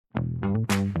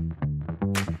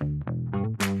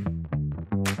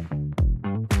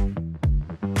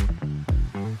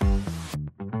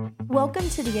Welcome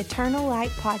to the Eternal Light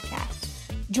Podcast.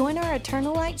 Join our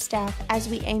Eternal Light staff as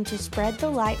we aim to spread the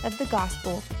light of the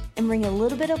gospel and bring a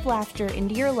little bit of laughter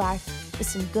into your life with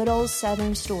some good old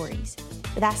Southern stories.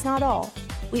 But that's not all.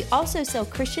 We also sell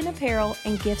Christian apparel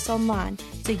and gifts online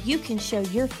so you can show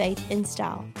your faith in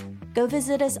style. Go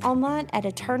visit us online at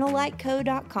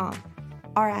eternallightco.com.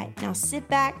 All right, now sit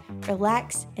back,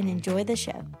 relax, and enjoy the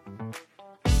show.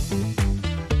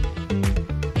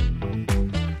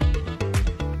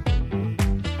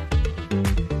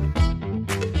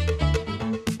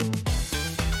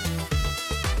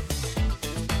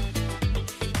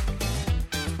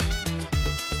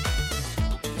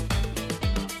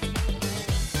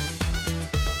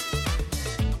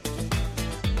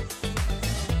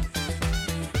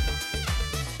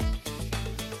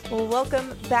 Well,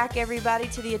 welcome back, everybody,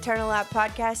 to the Eternal Light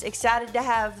Podcast. Excited to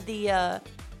have the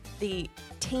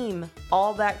team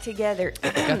all back together.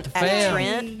 Got the fam.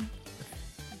 Trent.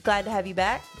 Glad to have you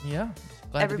back. Yeah.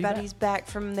 Glad Everybody's to be back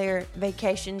from their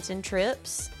vacations and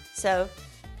trips. So,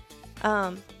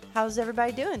 how's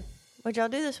everybody doing? What'd y'all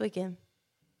do this weekend?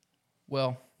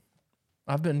 Well,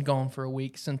 I've been gone for a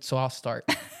week so I'll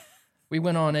start. We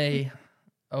went on a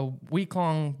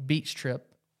week-long beach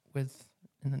trip with,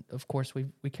 and of course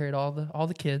we carried all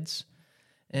the kids.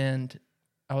 And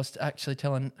I was actually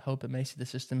telling Hope and Macy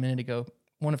this just a minute ago.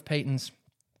 One of Peyton's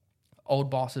old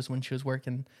bosses, when she was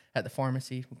working at the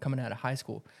pharmacy coming out of high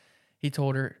school, he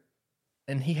told her,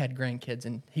 and he had grandkids,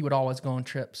 and he would always go on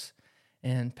trips.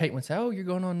 And Peyton would say, "Oh, you're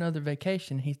going on another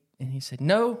vacation." He said,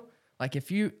 "No, like if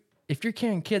you're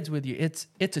carrying kids with you, it's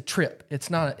a trip.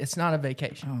 It's not a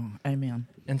vacation." Oh, amen.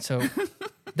 And so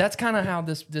that's kind of how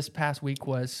this past week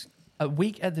was. A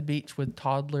week at the beach with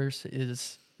toddlers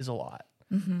is a lot.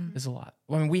 Mm-hmm. Is a lot.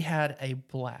 I mean, we had a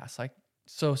blast. Like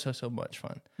so much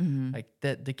fun. Mm-hmm. Like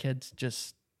that, the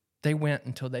kids they went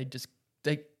until they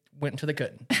went until they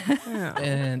couldn't.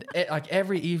 And like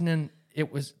every evening,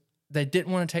 they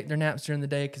didn't want to take their naps during the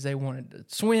day because they wanted to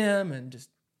swim and just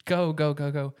go.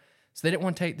 So they didn't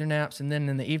want to take their naps. And then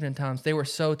in the evening times, they were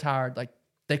so tired, like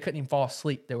they couldn't even fall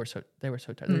asleep. They were so tired.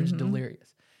 Mm-hmm. They were just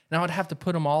delirious. And I would have to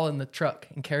put them all in the truck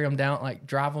and carry them down, like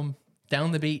drive them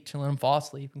down the beach and let them fall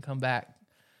asleep and come back.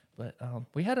 But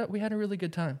we had a really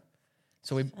good time.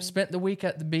 So we spent the week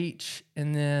at the beach,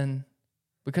 and then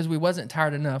because we wasn't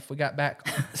tired enough, we got back.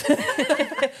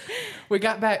 We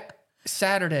got back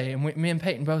Saturday, and me and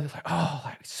Peyton both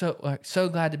were so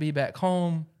glad to be back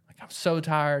home. Like I'm so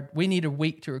tired. We need a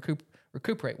week to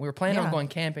recuperate. We were planning on going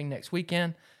camping next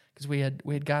weekend because we had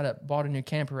bought a new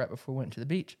camper right before we went to the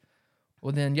beach.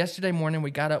 Well, then yesterday morning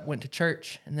we got up, went to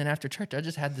church, and then after church I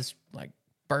just had this like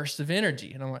burst of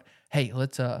energy, and I'm like, "Hey,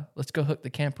 let's go hook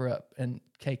the camper up and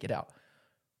take it out."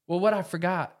 Well, what I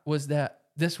forgot was that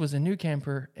this was a new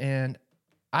camper, and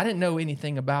I didn't know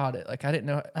anything about it. Like I didn't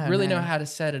know how to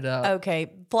set it up.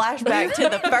 Okay, flashback to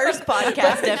the first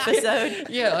podcast episode.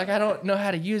 Yeah, like I don't know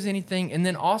how to use anything, and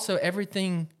then also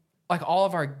everything, like all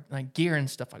of our like gear and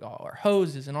stuff, like all our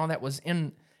hoses and all that was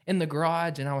in the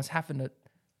garage, and I was having to.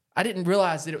 I didn't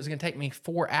realize that it was going to take me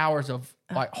 4 hours of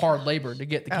like hard labor to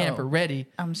get the camper ready.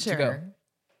 I'm sure. To go.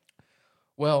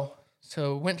 Well,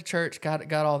 so went to church,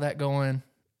 got all that going,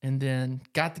 and then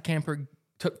got the camper.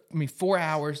 Took me 4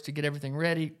 hours to get everything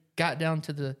ready. Got down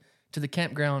to the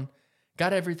campground,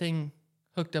 got everything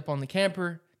hooked up on the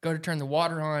camper. Go to turn the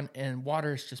water on, and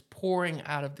water is just pouring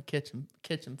out of the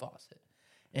kitchen faucet,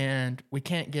 and we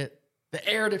can't get the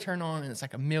air to turn on, and it's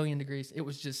like 1,000,000 degrees. It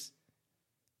was just.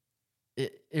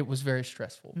 It was very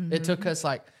stressful. Mm-hmm. It took us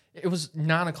it was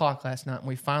 9:00 last night, and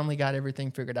we finally got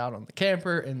everything figured out on the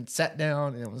camper and sat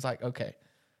down, and it was like, okay,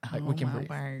 we can breathe.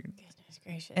 Word. Goodness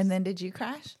gracious. And then did you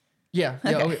crash? Yeah.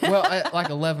 Okay. Well, at like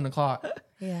 11:00.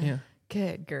 Yeah.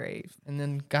 Good grief. And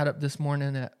then got up this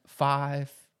morning at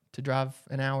 5 to drive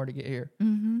an hour to get here.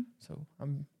 Mm-hmm. So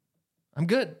I'm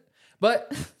good.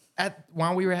 But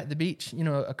while we were at the beach,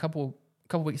 a couple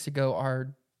weeks ago,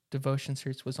 our devotion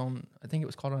series was on, I think it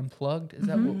was called Unplugged. Is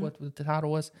that what the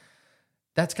title was?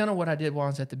 That's kind of what I did while I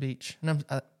was at the beach. And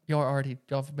y'all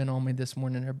have been on me this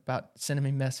morning about sending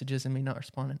me messages and me not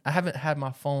responding. I haven't had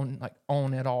my phone like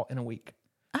on at all in a week.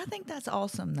 I think that's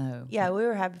awesome though. Yeah, we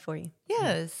were happy for you.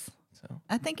 Yes. So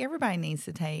I think everybody needs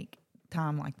to take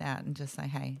time like that and just say,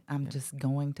 "Hey, I'm just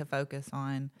going to focus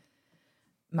on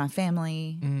my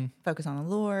family, focus on the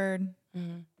Lord."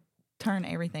 Mm-hmm. Turn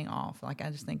everything off. Like I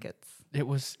just think it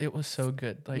was so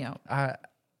good. Like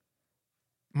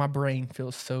my brain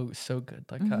feels so good.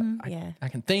 Like I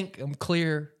can think. I'm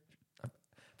clear. I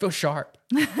feel sharp.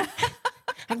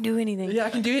 I can do anything. Yeah, I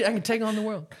can do it. I can take on the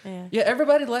world. Yeah.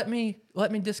 Everybody let me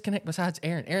disconnect besides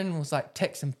Aaron. Aaron was like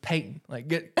texting Peyton,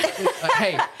 like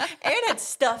hey, Aaron had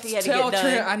stuff he had to tell get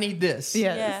done. Trent I need this.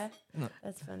 Yes. Yeah,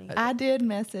 that's funny. I did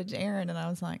message Aaron and I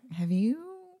was like, have you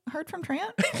heard from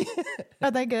Trent?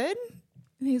 Are they good?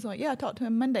 And he's like, yeah, I talked to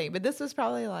him Monday, but this was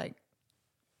probably like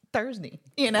Thursday,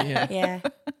 you know? Yeah.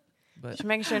 But Just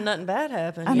making sure nothing bad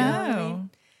happened. I you know. what I mean?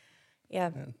 Yeah.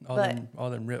 And but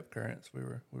all them rip currents, we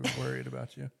were worried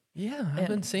about you. yeah, I've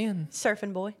been seeing.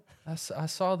 surfing boy. I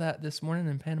saw that this morning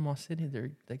in Panama City.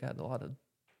 They got a lot of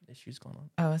issues going on.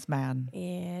 Oh, it's bad.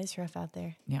 Yeah, it's rough out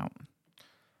there. Yeah.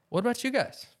 What about you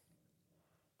guys?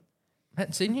 I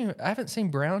haven't seen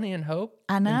Brownie and Hope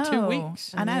I know. in 2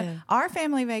 weeks. I know. Yeah. Our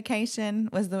family vacation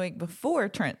was the week before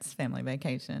Trent's family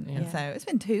vacation. And so it's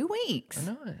been 2 weeks.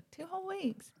 I know it. 2 whole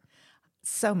weeks.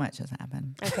 So much has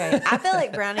happened. Okay, I feel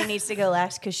like Brownie needs to go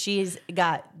last because she's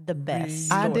got the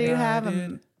best. I do story. have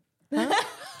a.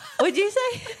 What'd you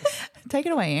say? Take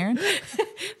it away, Aaron.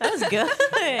 That was good.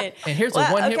 And here's a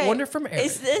one-hit wonder from Aaron.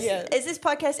 Is this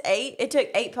podcast 8? It took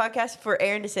 8 podcasts for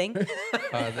Aaron to sing.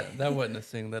 That wasn't a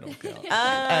sing. That don't count.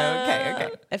 Okay.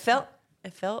 It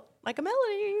felt like a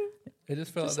melody. It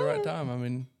just felt at the right time. I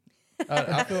mean,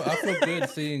 I feel good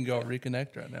seeing y'all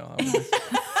reconnect right now. I mean,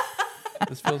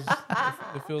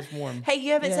 it feels warm. Hey,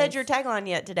 you haven't said your tagline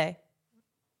yet today.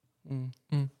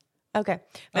 Okay,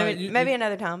 maybe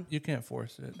another time. You can't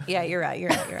force it. Yeah, you're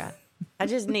right. I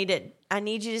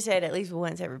need you to say it at least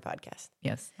once every podcast.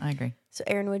 Yes, I agree. So,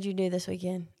 Aaron, what'd you do this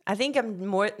weekend? I think I'm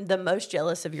the most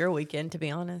jealous of your weekend, to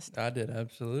be honest. I did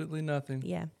absolutely nothing.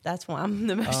 Yeah, that's why I'm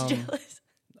the most jealous.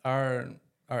 Our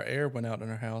air went out in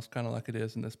our house, kind of like it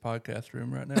is in this podcast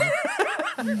room right now.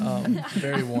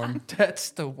 Very warm.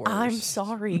 That's the worst. I'm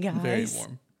sorry, guys. Very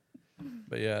warm.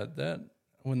 But yeah, that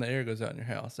when the air goes out in your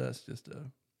house, that's just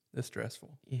it's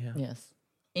stressful. Yeah. Yes.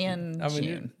 In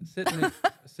June. You're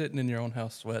sitting in your own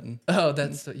house sweating. Oh,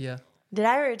 that's yeah. Did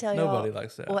I ever tell you Nobody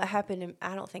likes that. what happened?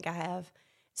 I don't think I have.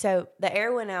 So the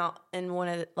air went out in one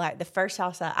of the first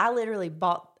house I literally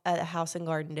bought a house in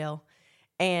Gardendale,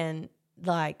 and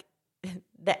like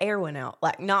the air went out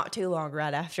like not too long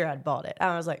right after I'd bought it.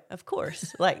 I was like, of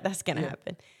course, like that's gonna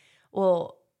happen.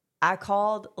 Well, I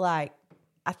called I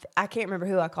can't remember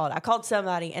who I called. I called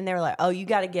somebody, and they were like, oh, you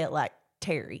got to get like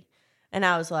Terry, and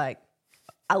I was like,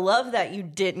 I love that you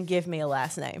didn't give me a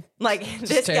last name. Like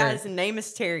this guy's name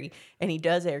is Terry and he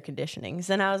does air conditionings.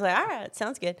 And I was like, all right,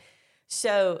 sounds good.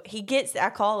 So I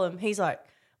call him. He's like,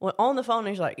 well, on the phone,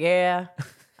 he's like, yeah,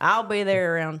 I'll be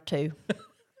there around 2.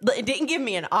 But it didn't give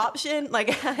me an option. Like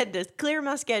I had to clear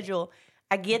my schedule.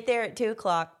 I get there at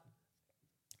 2:00.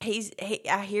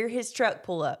 I hear his truck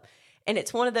pull up. And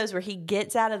it's one of those where he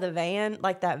gets out of the van,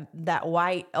 like that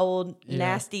white, old,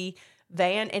 nasty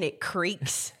van, and it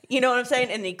creaks. You know what I'm saying?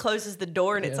 And he closes the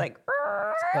door, and it's like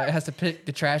it has to pick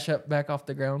the trash up back off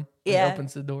the ground. Yeah. And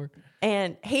opens the door.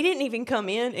 And he didn't even come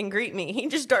in and greet me. He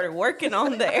just started working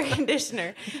on the air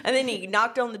conditioner. And then he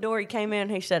knocked on the door. He came in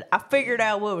and he said, I figured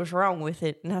out what was wrong with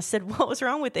it. And I said, what was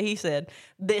wrong with it? He said,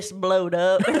 this blowed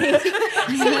up. And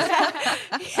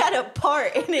he had a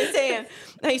part in his hand.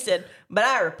 And he said, but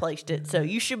I replaced it, so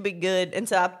you should be good. And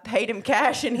so I paid him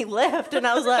cash and he left. And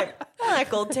I was like, I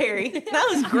like old Terry. That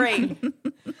was great.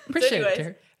 Appreciate it,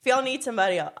 Terry. If y'all need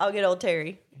somebody, I'll get old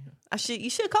Terry. You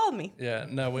should have called me. Yeah,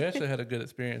 no, we actually had a good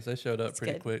experience. They showed up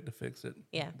pretty quick to fix it.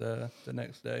 Yeah. The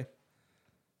next day,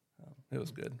 it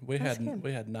was good. We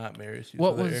had nightmare issues.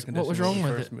 What with the air was conditioner wrong when we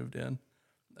with first it? moved in?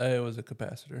 It was a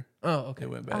capacitor. Oh, okay. It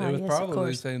went bad. Oh, It was yes, of probably the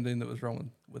course. same thing that was wrong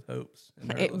with Hope's.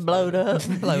 It blowed up.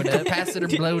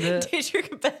 Capacitor blowed up. Did your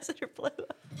capacitor blow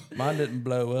up? Mine didn't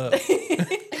blow up,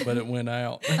 but it went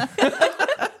out.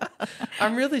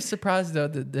 I'm really surprised though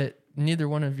that neither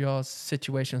one of y'all's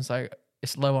situations like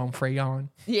it's low on Freon.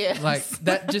 Yeah. Like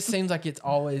that just seems like it's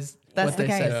always That's what they the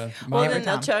case. say. Well, My- then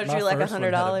they'll charge my you like first one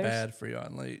had a $100. bad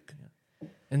Freon leak.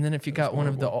 And then if you got one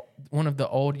of the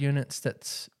old units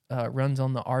that's runs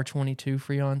on the R22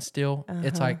 Freon still,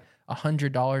 it's like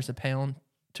 $100 a pound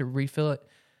to refill it.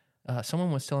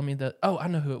 Someone was telling me that. Oh, I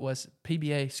know who it was.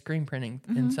 PBA Screen Printing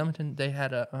in Summerton. They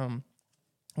had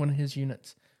one of his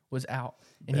units was out,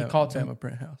 and he called Bama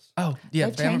Print House. Oh yeah,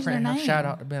 They've Bama changed their Print House. name. Shout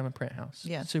out to Bama Print House.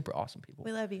 Yeah. Super awesome people.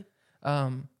 We love you.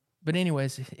 But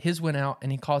anyways, his went out,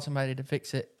 and he called somebody to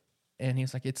fix it, and he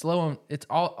was like, "It's low on. It's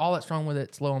all that's wrong with it.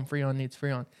 It's low on Freon. Needs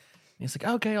Freon." And he's like,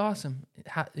 "Okay, awesome.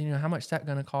 How much is that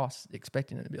going to cost?"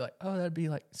 Expecting it to be like, "Oh, that'd be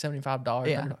like $75,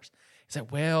 $100." He's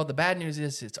like, "Well, the bad news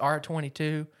is it's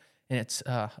R22." And it's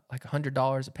like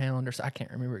 $100 a pound, or so, I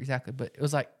can't remember exactly, but it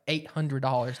was like $800.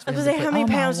 I was like, how many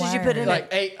pounds did you put in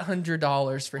like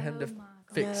 $800 for him to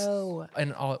fixed, No.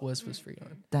 and all it was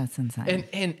Freon. That's insane.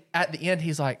 And at the end,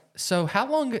 he's like, "So how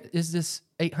long is this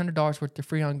 $800 worth of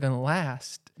Freon gonna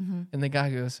last?" And the guy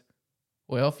goes,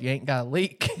 "Well, if you ain't got a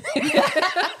leak,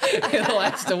 it'll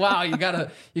last a while. You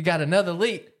got another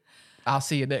leak. I'll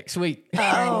see you next week."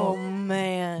 Oh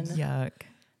man. Yuck.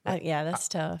 Yeah, that's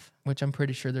tough. Which I'm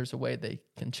pretty sure there's a way they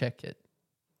can check it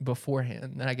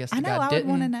beforehand. And I guess the I know. guy I didn't.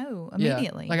 would want to know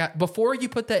immediately. Yeah. Like before you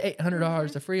put that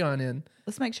 $800 of Freon in,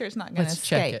 Let's make sure it's not going to let's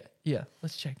check escape. it. Yeah,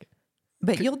 let's check it.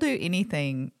 But you'll do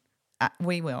anything.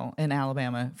 We will in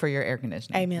Alabama for your air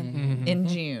conditioning. Amen. In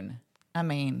June. I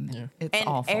mean, it's And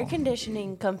awful. air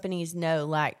conditioning companies know,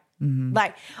 like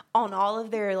on all of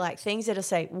their like things, it'll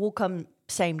say we'll come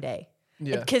same day.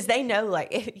 Yeah. Because they know, like,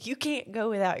 if you can't go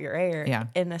without your air Yeah.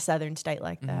 in a southern state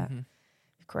like that.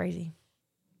 Crazy.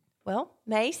 Well,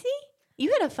 Macy,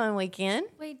 you had a fun weekend.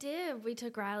 We did. We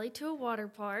took Riley to a water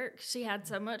park. She had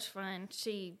so much fun.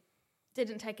 She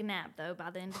didn't take a nap, though.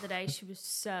 By the end of the day, she was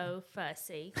so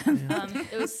fussy.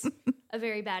 It was a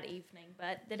very bad evening,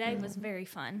 but the day was very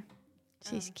fun.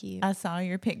 She's cute. I saw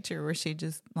your picture where she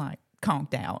just like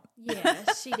conked out.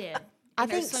 Yes, she did. I In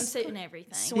her think swimsuit and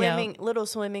everything. Swimming, little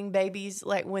swimming babies,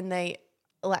 like when they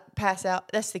like pass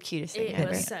out, that's the cutest thing It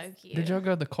ever. was so cute. Did y'all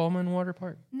go to the Coleman Water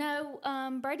Park? No,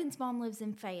 Braden's mom lives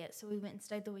in Fayette, so we went and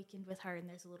stayed the weekend with her, and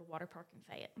there's a little water park in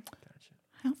Fayette.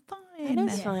 How fun.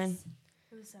 That is fun.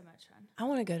 It was so much fun. I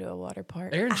want to go to a water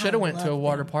park. Aaron should have went to a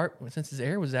water park since his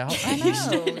air was out. I know. You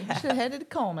should have headed to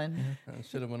Coleman. I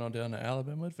should have went on down to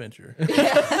Alabama Adventure.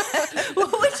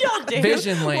 What would y'all do?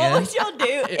 Vision What Land. would y'all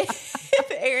do if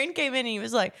Aaron came in and he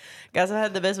was like, "Guys, I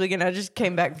had the best weekend. I just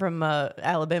came back from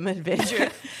Alabama Adventure."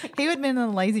 He would have been in the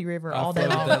lazy river all I day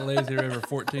floated long. that lazy river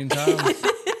 14 times.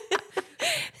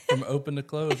 From open to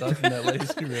close, I was in that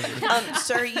lazy river.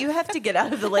 Sir, you have to get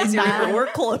out of the lazy river. We're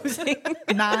closing.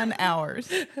 9 hours.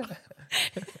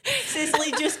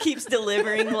 Cicely just keeps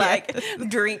delivering like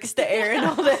drinks to Aaron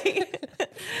all day.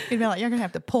 He'd be like, "You're gonna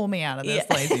have to pull me out of this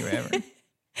Yeah. lazy river."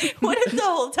 What if the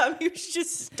whole time he was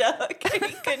just stuck and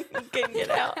he couldn't get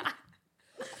out?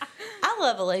 I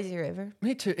love a lazy river.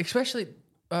 Me too. Especially,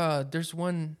 there's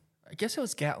one, I guess it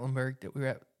was Gatlinburg that we were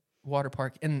at water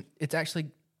park, and it's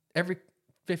actually every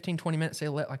 15, 20 minutes they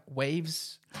let like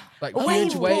waves, like Wave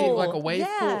huge wave, pool. like a wave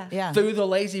Yeah. pool Yeah. through the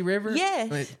lazy river. Yes.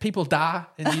 I mean, people die,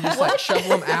 and you just like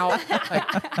shovel them out.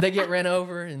 Like, they get ran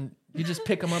over, and you just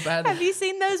pick them up out of Have the... you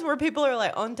seen those where people are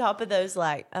like on top of those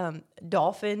like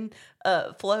dolphin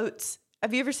floats?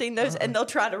 Have you ever seen those? And they'll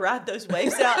try to ride those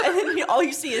waves out, and then all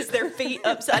you see is their feet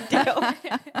upside down.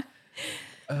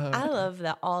 I love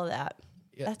that. All that.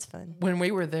 Yeah. That's fun. When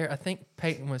we were there, I think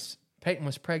Peyton was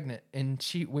pregnant, and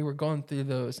we were going through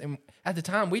those, and at the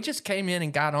time we just came in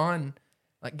and got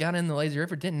in the lazy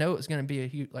river, didn't know it was going to be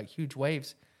a huge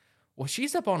waves. Well,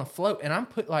 she's up on a float, and I'm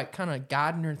kind of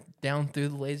guiding her down through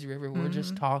the lazy river. We're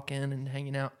just talking and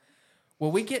hanging out.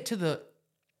 Well, we get to the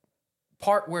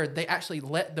part where they actually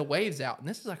let the waves out, and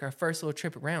this is like our first little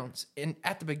trip around. And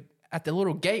at the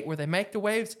little gate where they make the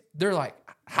waves, they're like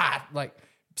high, like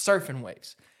surfing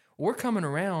waves. We're coming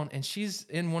around, and she's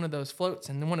in one of those floats,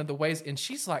 and one of the waves, and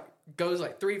she's like goes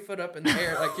like 3 foot up in the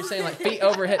air, like you're saying, like feet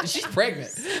overhead. And she's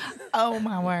pregnant. Oh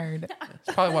my word!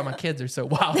 It's probably why my kids are so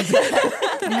wild.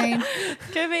 I mean,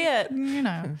 Could be it. you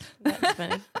know, That's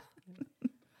funny.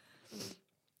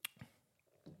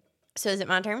 So is it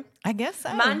my turn? I guess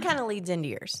so. Mine kind of leads into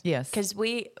yours. Yes. Because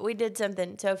we did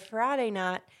something. So Friday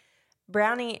night,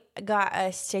 Brownie got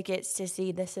us tickets to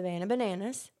see the Savannah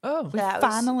Bananas. Oh, we That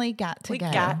was- finally got to We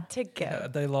go. got to go.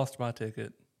 They lost my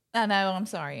ticket. I know. I'm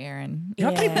sorry, Aaron.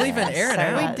 y'all keep leaving Aaron sorry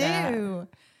out. We about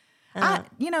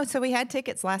that. do. So we had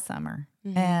tickets last summer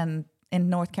and in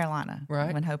North Carolina,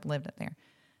 Right. when Hope lived up there,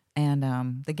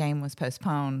 and the game was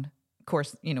postponed. Of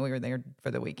course, we were there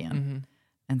for the weekend,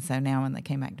 and so now when they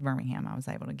came back to Birmingham, I was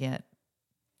able to get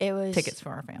It was tickets for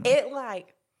our family. It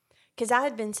because I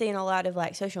had been seeing a lot of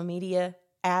like social media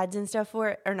ads and stuff for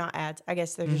it, or not ads. I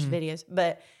guess they're just videos.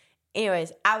 But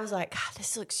anyways, I was like, God,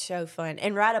 this looks so fun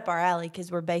and right up our alley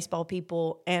because we're baseball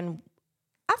people, and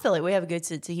I feel like we have a good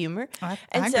sense of humor, I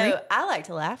and so agree. I like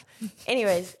to laugh.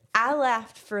 Anyways, I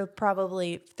laughed for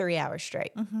probably 3 hours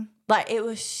straight. Like it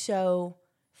was so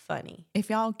funny. If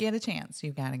y'all get a chance,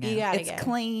 you gotta go. You gotta it's go.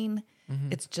 clean.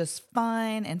 It's just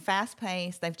fun and fast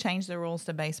paced. They've changed the rules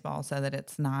to baseball so that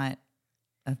it's not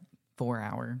a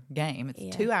 4-hour game. It's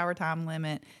Yeah. 2-hour time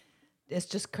limit. It's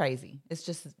just crazy. It's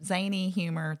just zany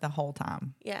humor the whole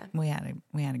time. Yeah. We had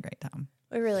a great time.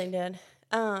 We really did.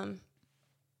 I'm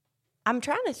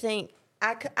trying to think.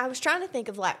 I was trying to think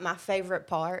of like my favorite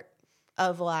part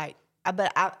of like,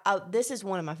 but I this is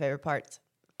one of my favorite parts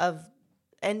of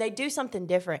and they do something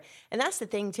different. And that's the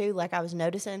thing too, like I was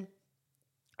noticing,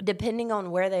 depending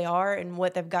on where they are and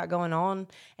what they've got going on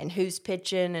and who's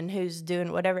pitching and who's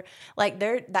doing whatever, like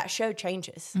that show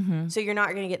changes. So you're not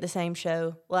going to get the same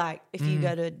show like if you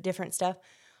go to different stuff.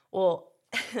 Well,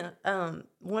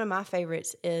 one of my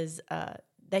favorites is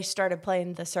they started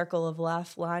playing the Circle of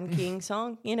Life Lion King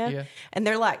song, you know? Yeah. And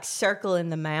they're like circling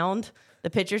the mound, the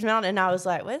pitcher's mound. And I was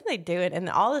like, what are they doing? And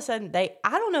all of a sudden I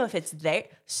don't know if it's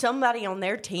somebody on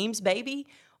their team's baby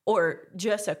or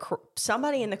just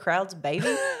somebody in the crowd's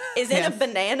baby is in a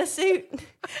banana suit,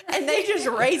 and they just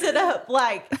raise it up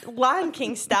like Lion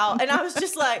King style. And I was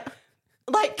just like,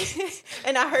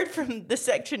 and I heard from the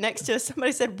section next to us,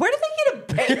 somebody said, where did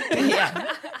they get a baby?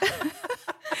 Yeah.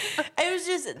 It was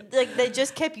just like, they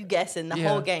just kept you guessing the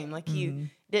whole game. Like you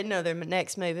didn't know their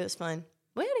next move. It was fun.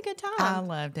 We had a good time. I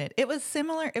loved it. It was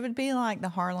similar. It would be like the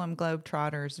Harlem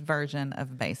Globetrotters version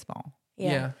of baseball.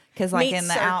 Yeah. Because like Meets in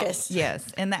the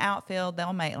circus. in the outfield,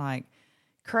 they'll make like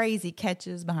crazy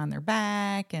catches behind their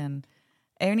back. And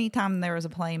anytime there was a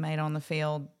play made on the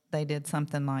field, they did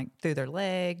something like through their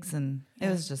legs, and it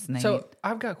was just neat. So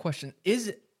I've got a question. Is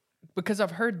it, because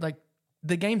I've heard like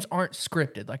the games aren't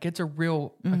scripted, like it's a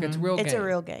real, It's game. a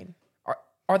real game.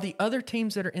 Are the other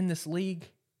teams that are in this league,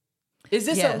 is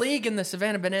this a Yes. league and the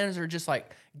Savannah Bananas are just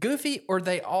like goofy, or are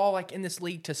they all like in this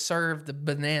league to serve the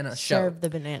banana show? Serve the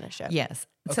banana show. Yes.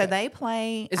 Okay. So they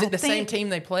play. Is it the same team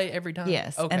they play every time?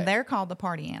 Yes. Okay. And they're called the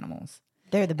Party Animals.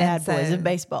 They're the bad boys so- of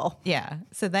baseball. Yeah.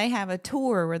 So they have a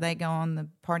tour where they go on the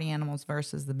Party Animals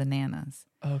versus the Bananas.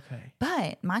 Okay.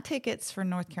 But my tickets for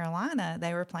North Carolina,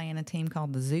 they were playing a team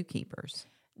called the Zookeepers.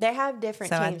 They have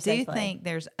different So I teams. they do play. think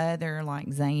there's other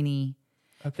like zany.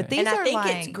 Okay. But these And I are think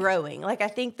like, it's growing. Like I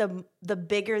think the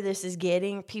bigger this is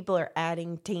getting, people are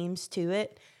adding teams to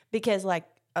it because like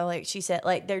she said,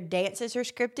 like their dances are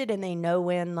scripted and they know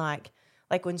when like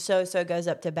when so goes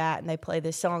up to bat and they play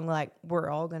this song, like we're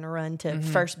all gonna run to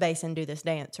first base and do this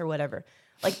dance or whatever.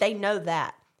 Like they know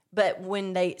that. But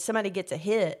when somebody gets a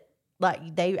hit,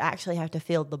 like they actually have to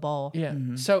field the ball. Yeah.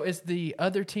 So is the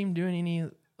other team doing any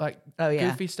like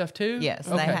goofy stuff too? Yes,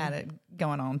 Okay. they had it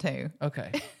going on too.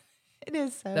 Okay. It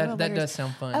is so That hilarious. does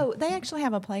sound fun. Oh, they actually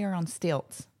have a player on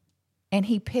stilts, and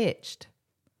he pitched.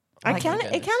 It kind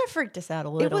of freaked us out a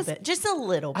little bit, just a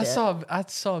little bit. I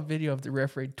saw a video of the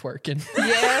referee twerking.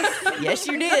 Yes,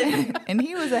 you did. And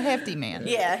he was a hefty man.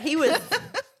 Yeah, he was.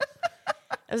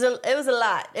 It was a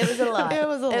lot. It was a lot. It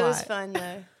was a It was lot. fun though.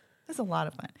 It was a lot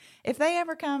of fun. If they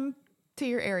ever come to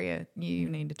your area, you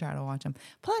need to try to watch them.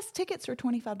 Plus, tickets are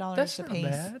 $25 That's a not piece.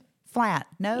 bad. Flat,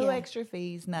 no Yeah. extra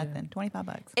fees, nothing.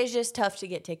 $25. It's just tough to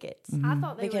get tickets. I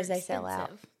thought they Because were they sell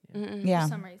out. expensive Yeah. for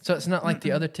some reason. So it's not like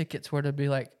the other tickets where to be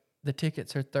like the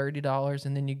tickets are $30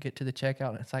 and then you get to the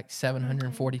checkout and it's like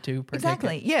 $742 per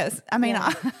Exactly. ticket. Yes. I mean,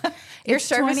 Your it's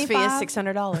service fee is $25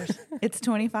 $600. It's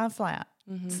 25 flat.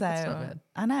 So not bad.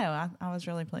 I know. I was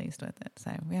really pleased with it.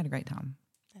 So we had a great time.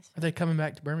 Are they coming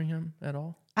back to Birmingham at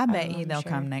all? I bet Oh, you I'm they'll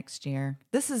sure. come next year.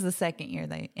 This is the second year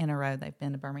in a row they've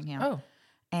been to Birmingham. Oh,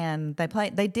 And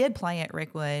they did play at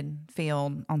Rickwood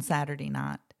Field on Saturday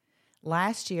night.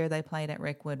 Last year they played at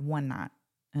Rickwood one night.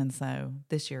 And so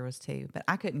this year was two. But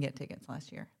I couldn't get tickets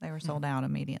last year. They were sold out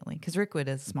immediately because Rickwood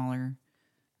is smaller,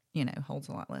 holds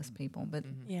a lot less people. But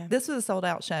Yeah. this was a sold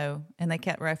out show, and they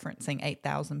kept referencing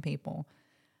 8,000 people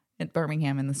at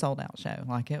Birmingham in the sold out show.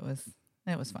 Like it was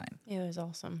fun. It was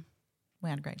awesome. We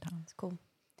had a great time. It's cool.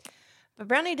 But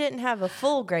Brownie didn't have a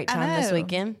full great I time this know.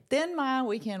 weekend. Then my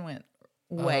weekend went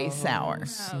way sour.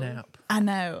 snap. I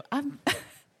know.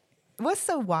 What's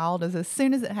so wild is as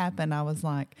soon as it happened, I was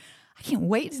like, I can't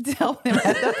wait to tell them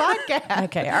at the podcast.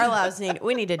 Okay, our lives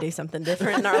we need to do something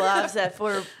different in our lives if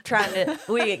we're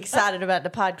we excited about the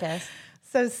podcast.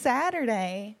 So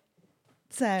Saturday,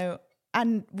 I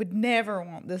would never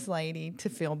want this lady to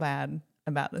feel bad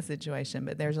about the situation,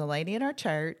 but there's a lady at our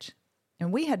church,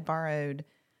 and we had borrowed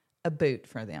a boot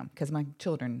for them because my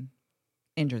children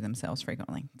injure themselves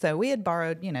frequently. So we had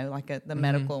borrowed, the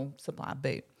medical supply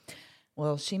boot.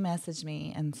 Well, she messaged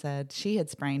me and said she had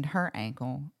sprained her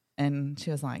ankle, and she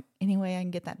was like, any way I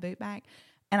can get that boot back?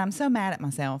 And I'm so mad at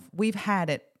myself. We've had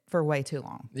it for way too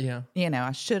long. Yeah.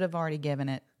 I should have already given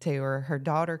it to her. Her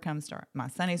daughter comes to my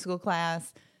Sunday school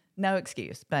class. No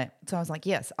excuse. But so I was like,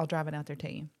 yes, I'll drive it out there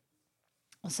to you.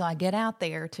 So I get out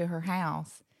there to her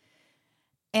house,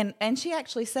 and she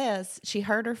actually says she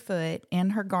hurt her foot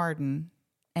in her garden,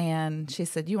 and she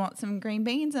said, you want some green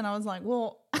beans? And I was like,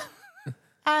 well,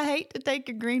 I hate to take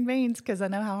your green beans because I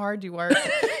know how hard you work,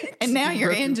 and now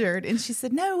you're injured. And she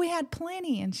said, no, we had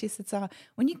plenty. And she said, so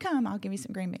when you come, I'll give you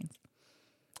some green beans.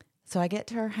 So I get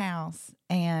to her house,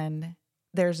 and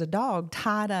there's a dog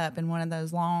tied up in one of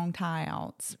those long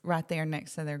tie-outs right there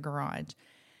next to their garage.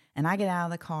 And I get out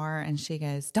of the car and she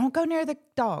goes, "Don't go near the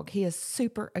dog. He is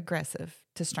super aggressive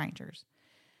to strangers."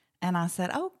 And I said,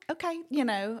 "Oh, okay,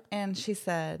 And she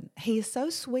said, "He is so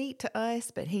sweet to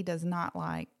us, but he does not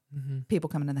like people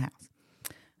coming to the house."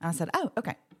 And I said, "Oh,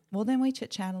 okay." Well, then we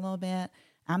chit-chat a little bit.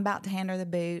 I'm about to hand her the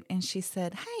boot, and she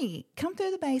said, "Hey, come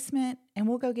through the basement, and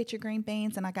we'll go get your green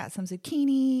beans, and I got some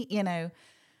zucchini,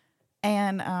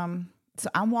 And so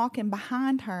I'm walking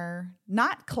behind her,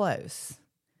 not close.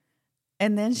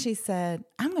 And then she said,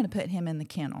 "I'm going to put him in the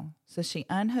kennel." So she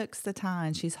unhooks the tie,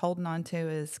 and she's holding on to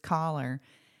his collar.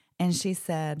 And she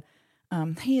said,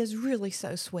 "He is really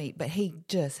so sweet, but he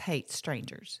just hates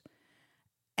strangers."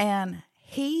 And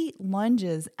he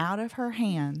lunges out of her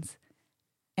hands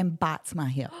and bites my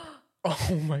hip.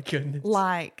 Oh my goodness.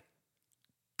 Like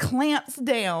clamps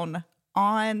down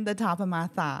on the top of my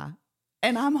thigh.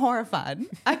 And I'm horrified.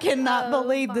 I cannot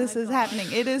believe this is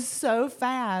happening. It is so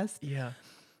fast. Yeah.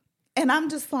 And I'm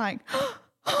just like,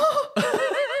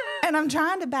 and I'm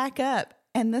trying to back up.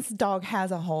 And this dog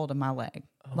has a hold of my leg.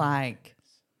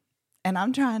 And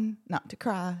I'm trying not to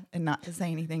cry and not to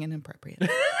say anything inappropriate.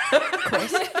 Of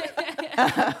course.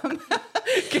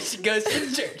 Because she goes to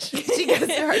the church. She goes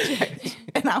to her church.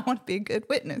 And I want to be a good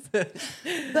witness. But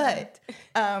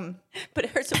But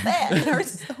it hurts so bad. it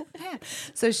hurts so bad.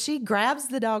 So she grabs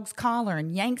the dog's collar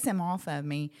and yanks him off of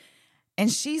me.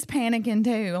 And she's panicking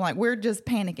too. Like, we're just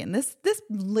panicking. This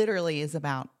literally is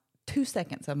about 2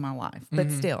 seconds of my life. But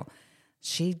still,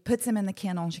 she puts him in the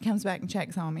kennel. And she comes back and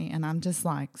checks on me. And I'm just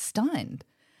like stunned.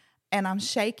 And I'm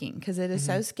shaking because it is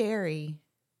so scary.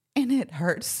 And it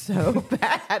hurts so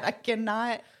bad. I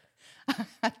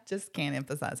just can't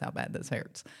emphasize how bad this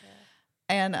hurts.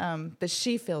 Yeah. And, but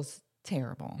she feels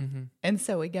terrible. And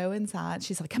so we go inside.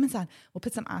 She's like, "Come inside. We'll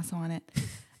put some ice on it."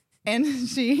 And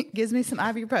she gives me some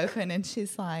ibuprofen and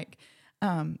she's like,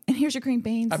 "And here's your green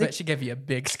beans." I bet she gave you a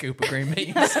big scoop of green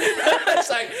beans. It's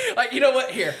like, you know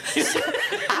what? Here.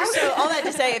 So all that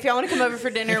to say, if y'all want to come over for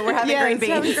dinner, we're having green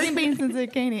beans. Having green beans and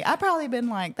zucchini. I've probably been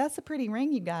like, "That's a pretty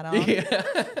ring you got on."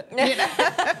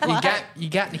 Yeah. You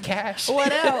got any cash?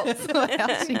 What else? What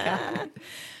else you got?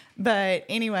 But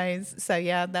anyways, so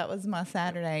yeah, that was my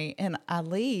Saturday. And I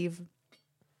leave,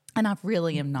 and I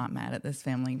really am not mad at this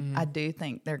family. I do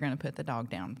think they're going to put the dog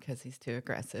down because he's too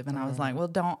aggressive. And I was like,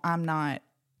 "Well, I'm not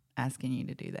asking you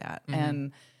to do that.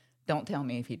 And don't tell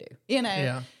me if you do,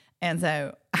 Yeah. And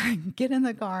so I get in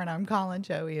the car and I'm calling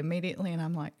Joey immediately. And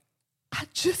I'm like, "I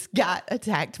just got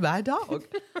attacked by a dog."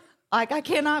 Like, I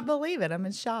cannot believe it. I'm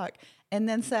in shock. And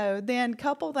then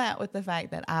couple that with the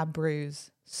fact that I bruise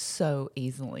so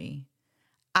easily.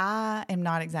 I am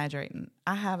not exaggerating.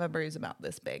 I have a bruise about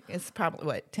this big. It's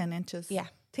probably 10 inches? Yeah.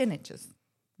 10 inches.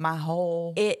 My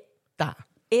whole thigh.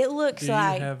 It looks Do you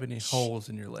like have any holes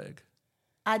in your leg?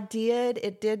 I did.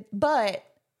 It did. But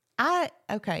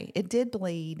it did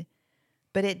bleed,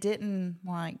 but it didn't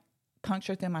like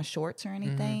puncture through my shorts or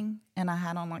anything. And I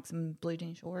had on like some blue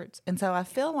jean shorts. And so I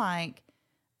feel like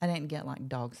I didn't get like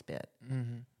dog spit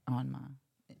on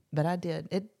but I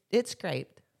did. It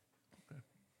scraped. Okay.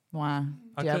 Why?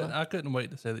 I couldn't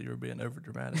wait to say that you were being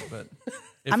overdramatic, but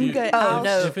if I'm good.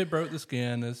 No. If it broke the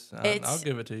skin, I'll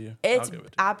give it to you.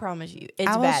 I promise you, it's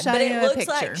I will bad. show But you it a looks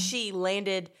picture. like she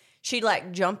landed. She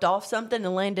like jumped off something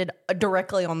and landed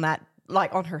directly on that,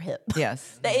 like on her hip.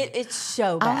 Yes. It's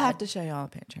so bad. I'll have to show y'all a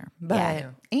picture. But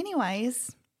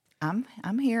anyways, I'm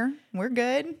here. We're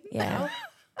good. Yeah.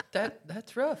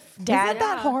 That's rough. Isn't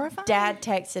that horrifying?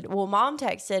 Mom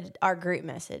texted our group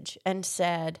message and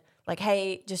said, like,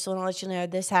 "Hey, just want to let you know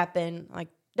this happened. Like,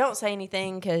 don't say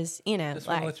anything because, Just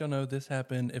want to let y'all know this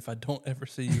happened. If I don't ever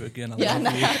see you again, I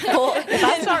love you." Well, If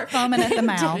I start foaming at the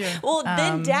mouth. well,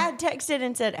 then Dad texted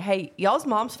and said, "Hey, y'all's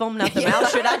mom's foaming out the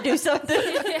mouth. Should I do something?"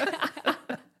 I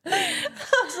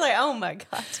was like, "Oh my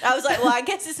gosh." I was like, "Well, I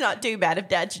guess it's not too bad if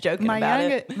Dad's joking about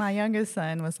it." My youngest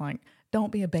son was like,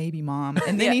 "Don't be a baby, Mom."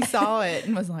 And then he saw it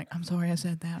and was like, "I'm sorry I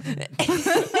said that."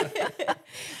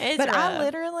 But I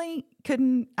literally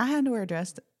couldn't. I had to wear a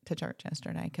dress to church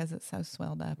yesterday because it's so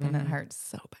swelled up and it hurts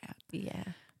so bad. Yeah.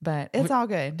 But it's all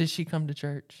good. Did she come to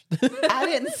church? I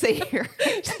didn't see her.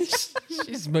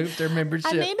 She's moved her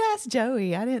membership. I need to ask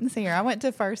Joey. I didn't see her. I went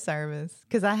to first service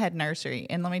because I had nursery.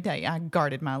 And let me tell you, I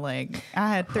guarded my leg. I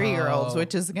had 3-year-olds,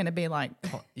 which is going to be like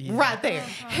right there.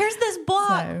 Here's this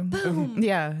block. So,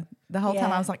 yeah. the whole time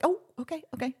Yeah. I was like, oh, okay.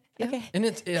 Yeah. Okay. And I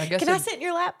guess Can I sit in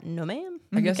your lap? No, ma'am.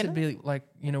 I guess it'd be like,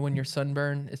 when you're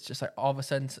sunburned, it's just like all of a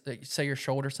sudden, say your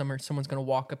shoulder somewhere, someone's going to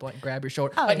walk up, like grab your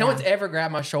shoulder. Oh, No yeah. one's ever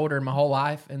grabbed my shoulder in my whole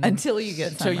life. And then, Until you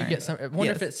get some. I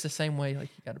wonder if Yes. it's the same way, like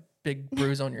you got a big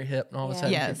bruise on your hip and all of a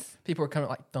sudden Yes. people are kind of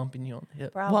like thumping you on the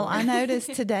hip. Probably. Well, I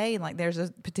noticed today, like there's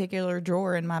a particular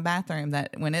drawer in my bathroom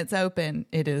that when it's open,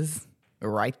 it is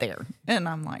right there. And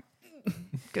I'm like,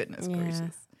 goodness Yeah.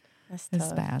 gracious. That's It's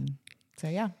tough. bad. So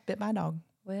yeah, bit by a dog.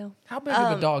 Well, How big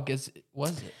of a dog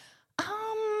was it?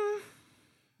 I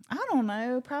don't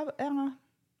know. Probably.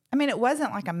 I mean, it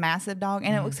wasn't like a massive dog,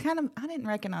 and it was kind of. I didn't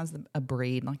recognize a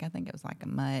breed. Like I think it was like a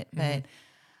mutt, but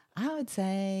I would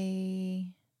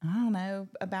say I don't know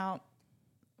about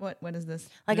what is this?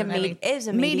 Like You don't know it was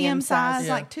a medium size.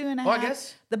 like 2.5. Well, I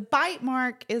guess- the bite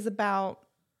mark is about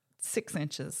 6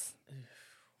 inches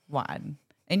wide,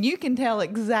 and you can tell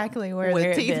exactly where Where the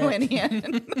it teeth bit. went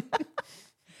in.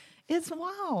 It's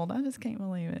wild. I just can't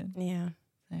believe it. Yeah.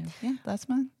 So, yeah, that's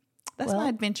my Well,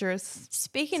 adventurous.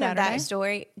 Speaking of Saturday. that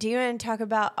story, do you want to talk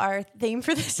about our theme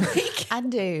for this week? I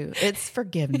do. It's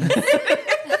forgiveness.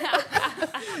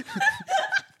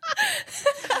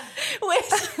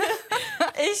 Which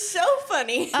is so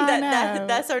funny I that know.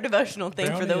 that's our devotional theme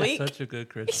for the Brownie is week. such a good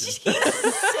Christian.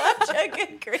 She's such a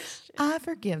good Christian. I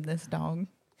forgive this dog.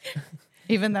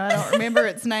 Even though I don't remember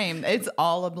its name, it's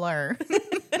all a blur.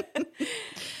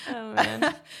 Oh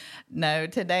man. No,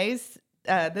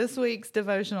 this week's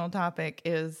devotional topic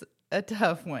is a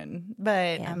tough one,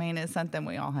 but Yeah. I mean, it's something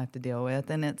we all have to deal with,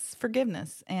 and it's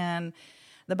forgiveness. And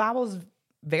the Bible's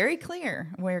very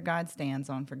clear where God stands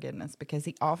on forgiveness because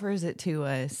he offers it to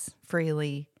us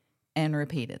freely and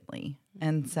repeatedly.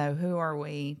 And so who are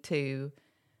we to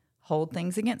hold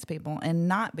things against people and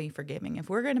not be forgiving? If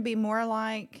we're going to be more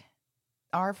like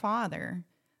our Father,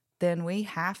 then we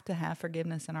have to have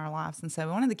forgiveness in our lives. And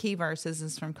so one of the key verses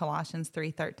is from Colossians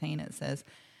 3:13. It says,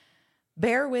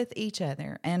 "Bear with each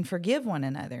other and forgive one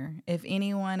another. If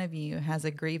any one of you has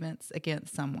a grievance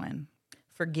against someone,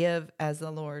 forgive as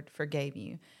the Lord forgave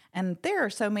you." And there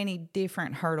are so many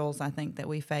different hurdles, I think, that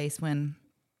we face when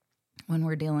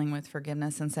we're dealing with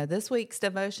forgiveness. And so this week's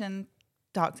devotion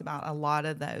talks about a lot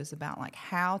of those, about like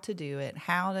how to do it,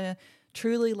 how to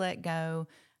truly let go,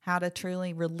 how to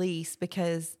truly release,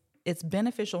 because it's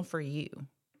beneficial for you.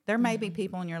 There may be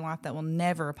people in your life that will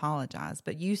never apologize,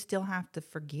 but you still have to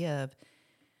forgive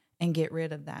and get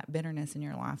rid of that bitterness in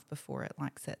your life before it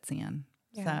like sets in.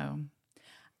 Yeah. So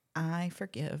I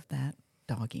forgive that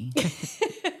doggy.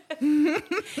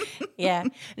 Yeah.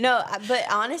 No, but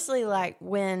honestly, like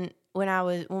when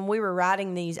we were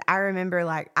writing these, I remember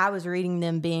like I was reading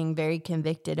them being very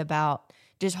convicted about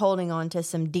just holding on to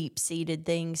some deep-seated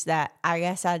things that I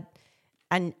guess I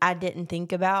didn't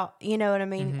think about, you know what I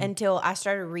mean? Until I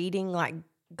started reading like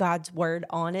God's word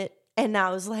on it. And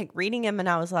I was like reading him and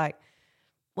I was like,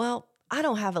 well, I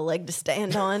don't have a leg to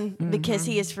stand on because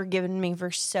he has forgiven me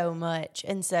for so much.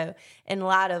 And so in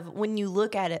light of, when you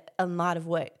look at it, in light of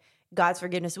what God's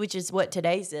forgiveness, which is what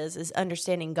today's is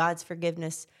understanding God's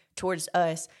forgiveness towards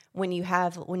us. When you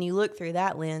look through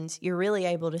that lens, you're really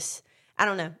able to, I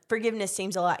don't know, forgiveness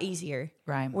seems a lot easier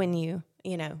Right. when you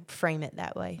frame it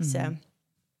that way. So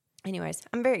anyways,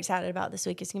 I'm very excited about this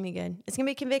week. It's going to be good. It's going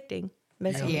to be convicting, but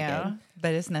it's going to be good.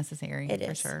 But it's necessary It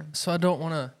for is. sure. So I don't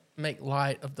want to make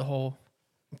light of the whole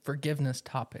forgiveness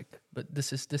topic, but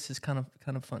this is kind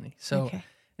of funny. So Okay.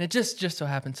 and it just so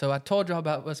happened. So I told y'all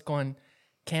about us going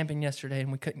camping yesterday,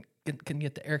 and we couldn't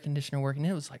get the air conditioner working.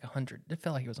 It was like 100. It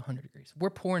felt like it was 100 degrees. We're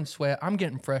pouring sweat. I'm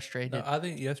getting frustrated. No, I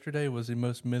think yesterday was the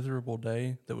most miserable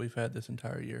day that we've had this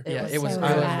entire year. Yeah, was it was so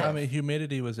bad. bad. I mean,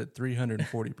 humidity was at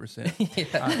 340%.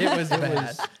 Yeah, it was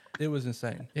bad. It was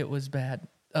insane. It was bad.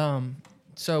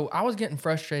 So I was getting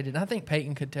frustrated. And I think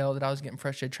Peyton could tell that I was getting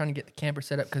frustrated trying to get the camper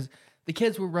set up because the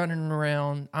kids were running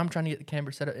around. I'm trying to get the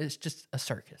camper set up. It's just a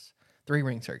circus,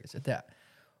 3-ring circus at that.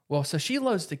 Well, so she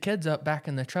loads the kids up back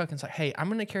in the truck and it's like, hey, I'm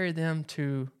going to carry them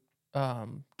to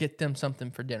get them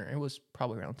something for dinner. It was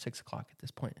probably around 6 o'clock at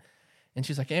this point. And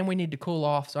she's like, and we need to cool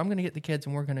off. So I'm going to get the kids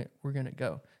and we're going to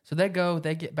go. So they go,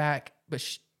 they get back, but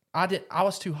I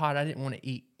was too hot. I didn't want to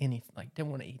eat anything.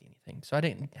 So I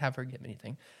didn't have her get me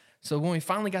anything. So when we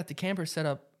finally got the camper set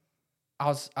up,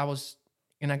 I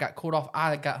got cooled off.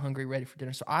 I got hungry, ready for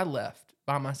dinner. So I left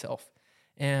by myself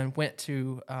and went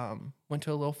to a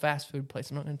little fast food place.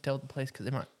 I'm not going to tell the place because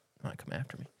they might come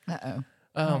after me.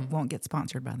 Won't get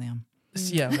sponsored by them.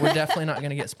 So yeah, we're definitely not going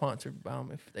to get sponsored by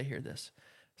them if they hear this.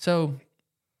 So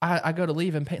I go to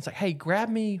leave and Peyton's like, hey,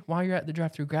 while you're at the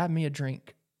drive-thru, grab me a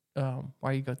drink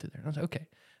while you go through there. And I was like, okay.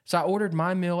 So I ordered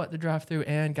my meal at the drive-thru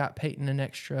and got Peyton an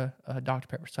extra Dr.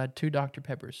 Pepper. So I had 2 Dr.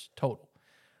 Peppers total.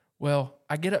 Well,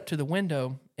 I get up to the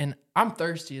window, and I'm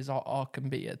thirsty as all can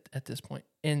be at this point.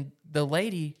 And the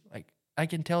lady, like, I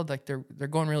can tell, like, they're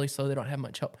going really slow. They don't have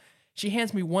much help. She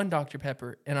hands me 1 Dr.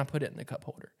 Pepper, and I put it in the cup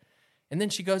holder. And then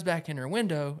she goes back in her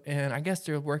window, and I guess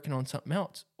they're working on something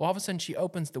else. Well, all of a sudden, she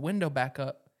opens the window back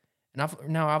up, and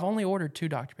I've only ordered 2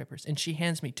 Dr. Peppers, and she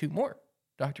hands me 2 more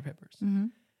Dr. Peppers. Mm-hmm.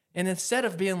 And instead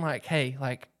of being like, hey,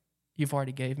 like, you've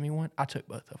already gave me one, I took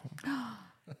both of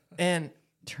them. And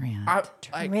Trent.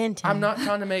 I'm not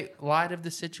trying to make light of the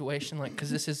situation, like,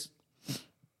 because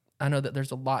I know that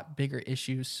there's a lot bigger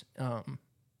issues,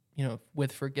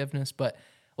 with forgiveness. But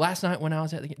last night when I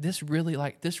was at this really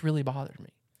bothered me.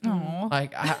 Aww.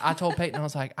 Like, I told Peyton, I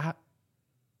was like,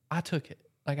 I took it.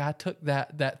 Like, I took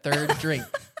that third drink.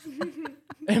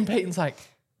 And Peyton's like,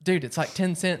 dude, it's like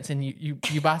 10 cents and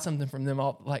you buy something from them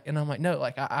all. Like, and I'm like, no,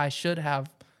 like, I should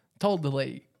have told the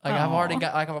lady. Like, I've already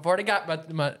got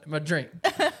my drink.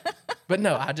 But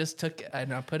no, I just took it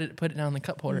and I put it down in the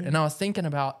cup holder. And I was thinking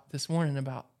about this morning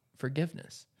about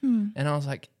forgiveness. And I was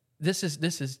like, this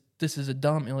is a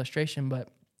dumb illustration, but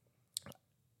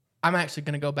I'm actually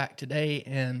going to go back today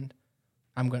and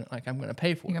I'm going to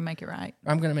pay for it. You're going to make it right.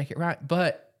 I'm going to make it right.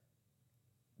 But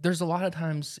there's a lot of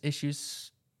times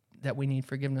issues that we need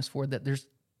forgiveness for, that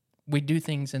we do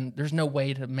things and there's no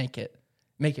way to make it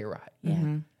right. Yeah.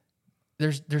 Mm-hmm.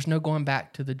 There's no going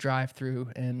back to the drive-through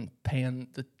and paying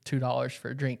the $2 for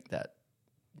a drink that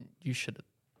you should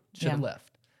have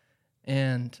left.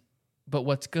 But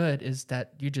what's good is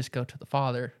that you just go to the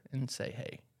Father and say,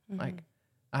 hey, like,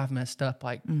 I've messed up.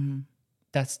 Like,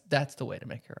 that's the way to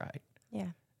make it right.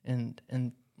 Yeah.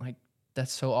 And like,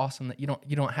 that's so awesome that you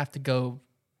don't have to go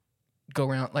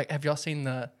around. Like, have y'all seen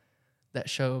that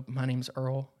show, My Name's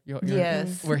Earl?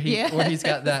 Yes. Where he's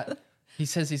got that. He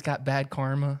says he's got bad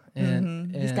karma,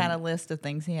 and he's got a list of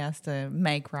things he has to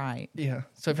make right. Yeah.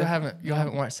 So if you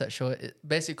haven't watched that show,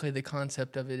 basically the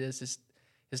concept of it is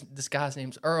this guy's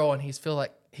name's Earl, and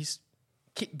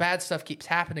bad stuff keeps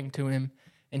happening to him,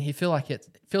 and he feels like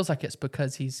it's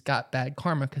because he's got bad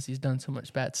karma because he's done so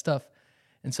much bad stuff,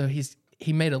 and so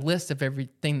he made a list of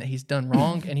everything that he's done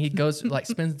wrong, and he goes like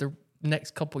spends the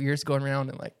next couple years going around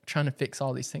and like trying to fix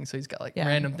all these things. So he's got like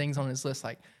random things on his list,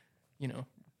 like,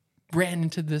 ran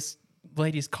into this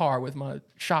lady's car with my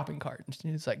shopping cart, and she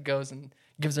just like goes and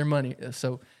gives her money.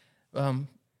 So,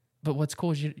 but what's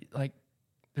cool is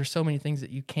there's so many things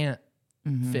that you can't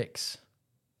fix,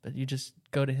 but you just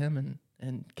go to him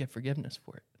and get forgiveness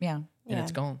for it. Yeah. And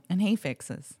it's gone. And he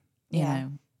fixes. You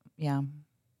know. Yeah.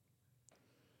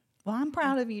 Well, I'm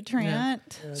proud of you,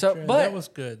 Trent. Yeah, So, Trent, but that was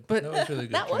good. But that was really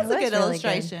good. That was Trent. a good really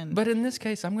illustration. But in this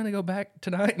case, I'm gonna go back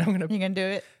tonight and I'm gonna. You gonna do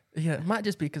it? Yeah, it might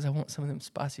just be because I want some of them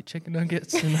spicy chicken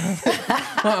nuggets. And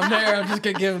while I'm there, I'm just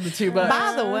gonna give them the $2.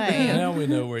 By the way, Now we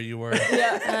know where you were.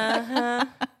 Yeah.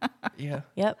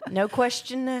 Yep. No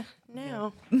question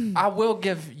now. I will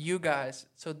give you guys.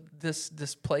 So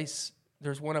this place,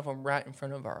 there's one of them right in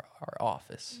front of our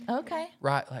office. okay.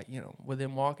 Right, like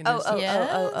within walking Oh, distance.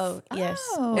 yes.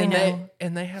 Oh.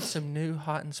 And they have some new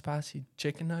hot and spicy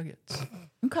chicken nuggets.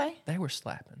 Okay. They were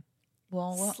slapping.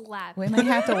 Well, Slap. we may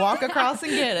have to walk across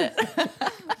and get it.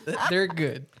 They're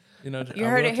good. You I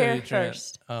heard will it tell here you, Trent,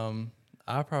 first.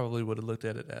 I probably would have looked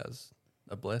at it as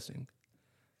a blessing.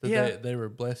 That Yeah. they were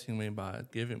blessing me by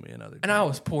giving me another drink. And I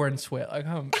was pouring sweat. Like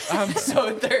I'm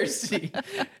so thirsty.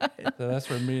 So that's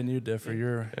where me and you differ.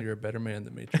 You're a better man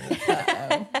than me, Trent.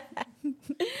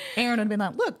 Aaron would have been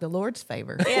like, look, the Lord's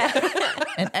favor. Yeah.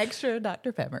 An extra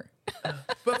Dr. Pepper.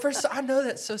 But I know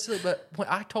that's so silly. But when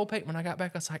I told Peyton when I got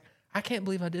back, I was like, I can't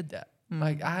believe I did that.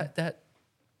 Like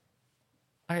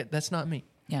that's not me.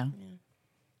 Yeah.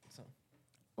 So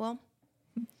Well,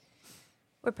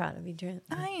 we're proud of you, Trent.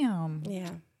 I am.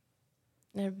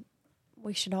 Yeah.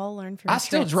 We should all learn from I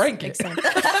still Trent's drank it. example.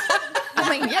 I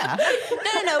mean, yeah.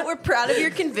 No. We're proud of your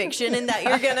conviction and that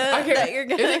you're gonna it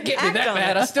didn't get me act that on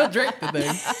bad. it. I still drank the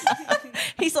thing.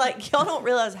 He's like, y'all don't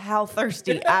realize how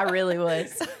thirsty I really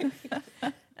was.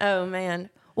 Oh man.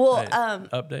 Well, Hey,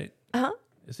 update.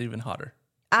 It's even hotter.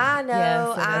 I know,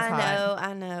 Yes, it is hot.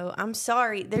 I know. I'm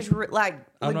sorry. There's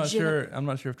I'm not sure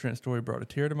if Trent's story brought a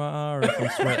tear to my eye or if I'm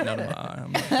sweating out of my eye.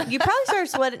 I'm not sure. You probably started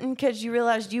sweating because you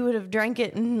realized you would have drank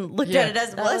it and looked Yeah. at it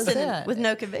as a That was blessing it. with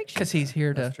no conviction. Because he's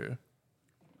here to That's true.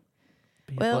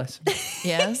 be Well, a blessing.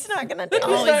 Yes. He's not gonna do it.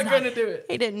 He's not going to do it.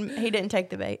 He didn't take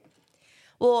the bait.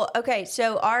 Well, okay,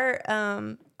 so our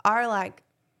like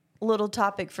little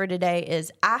topic for today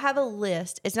is I have a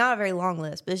list. It's not a very long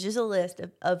list, but it's just a list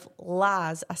of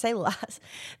lies. I say lies.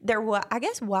 They're, I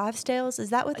guess, wives' tales. Is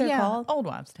that what they're called? Old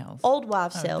wives' tales. Old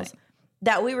wives' tales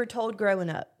that we were told growing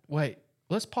up. Wait,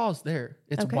 let's pause there.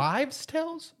 It's wives'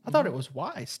 tales? I thought it was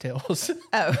wise tales.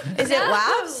 Oh, Is it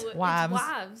wives? It's Wives.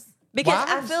 wives. Because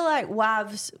I Wives? feel like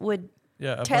wives would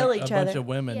Yeah, tell each a bunch other. of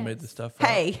women made the stuff up.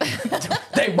 Hey,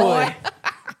 They would.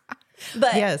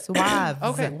 but yes, wives.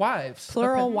 Okay, wives.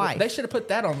 Plural okay. wife. They should have put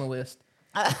that on the list.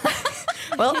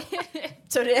 well,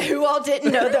 so who all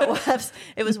didn't know that wives?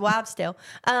 It was wives' tale.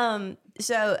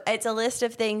 So it's a list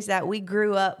of things that we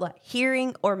grew up like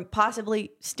hearing or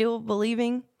possibly still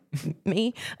believing.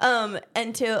 Me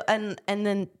until and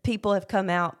then people have come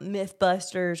out,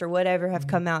 Mythbusters or whatever have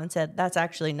come out and said that's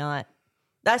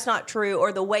not true,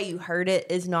 or the way you heard it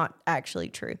is not actually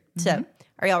true. So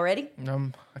are y'all ready?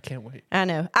 I can't wait. I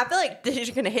know. I feel like this is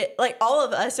gonna hit, like all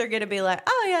of us are gonna be like,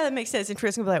 oh yeah, that makes sense, and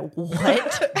Tristan's gonna be like,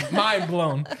 what? Mind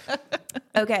blown.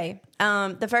 Okay.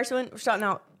 The first one, we're starting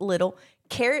out little.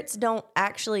 Carrots don't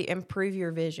actually improve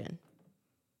your vision.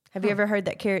 Have you ever heard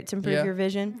that carrots improve your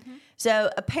vision?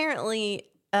 So apparently,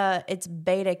 it's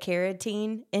beta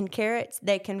carotene in carrots.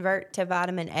 They convert to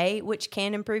vitamin A, which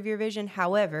can improve your vision.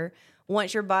 However,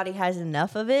 once your body has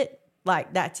enough of it,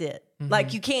 like that's it.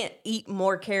 Like you can't eat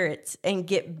more carrots and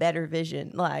get better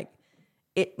vision. Like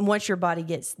once your body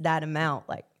gets that amount,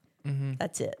 like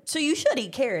that's it. So you should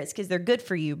eat carrots because they're good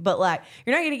for you. But like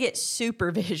you're not going to get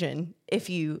super vision if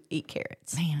you eat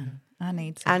carrots. Man, I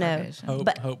need some. I know.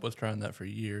 Hope was trying that for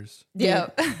years. Yeah.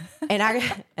 and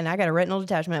I got a retinal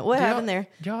detachment. What happened there?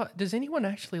 Y'all, does anyone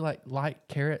actually like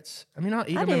carrots? I mean, I'll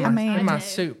eat them do. in I my do.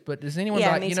 soup, but does anyone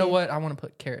Yeah, like, me you know too. what? I want to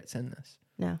put carrots in this.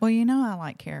 No. Well, you know I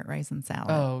like carrot raisin salad.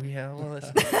 Oh, yeah. Well,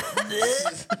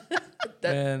 that's,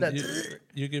 And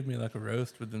you give me like a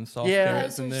roast with them soft Yeah.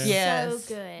 carrots Those in are there. Yes.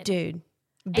 so good. Dude.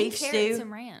 Beef and carrots stew.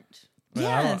 and ranch. Well,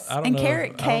 Yes, I don't and know carrot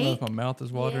I don't know if cake. my mouth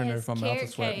is watering or Yes, if my mouth is carrot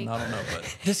sweating. cake. I don't know,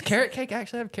 but does carrot cake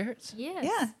actually have carrots? Yes.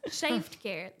 Yeah. Shaved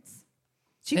carrots.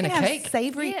 So you In can a have cake?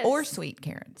 savory Yes. or sweet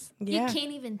carrots. Yeah. You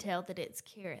can't even tell that it's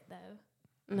carrot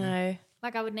though. No.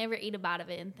 Like I would never eat a bite of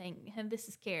it and think, hey, this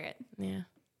is carrot. Yeah.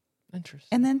 Interesting.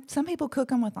 And then some people cook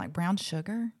them with like brown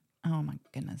sugar. Oh my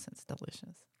goodness, it's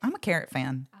delicious. I'm a carrot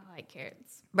fan. I like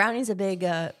carrots. Brownie's a big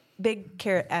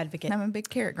carrot advocate. I'm a big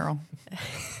carrot girl.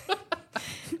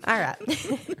 All right.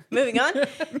 Moving on.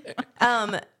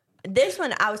 This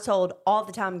one I was told all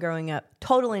the time growing up.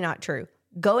 Totally not true.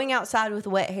 Going outside with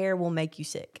wet hair will make you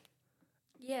sick.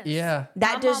 Yes. Yeah.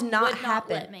 That My does mom not would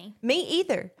happen. let me. Me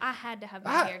either. I had to have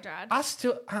my hair dried.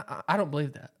 I don't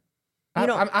believe that. You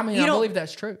don't- I mean, you I don't- believe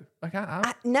that's true. Like,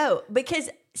 No, because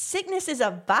sickness is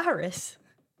a virus.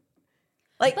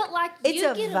 Like, but like it's you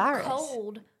a get virus. a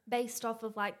cold based off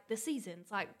of like the seasons.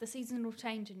 Like the season will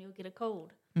change and you'll get a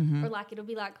cold. Or like it'll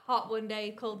be like hot one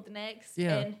day, cold the next,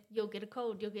 Yeah. and you'll get a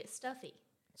cold. You'll get stuffy.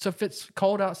 so if it's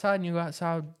cold outside and you go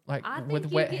outside like I think with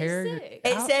you wet get hair, sick.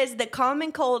 It says the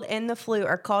common cold and the flu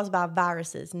are caused by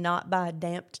viruses, not by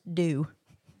damped dew.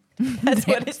 That's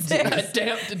what it says.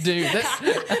 damn to do.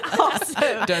 That's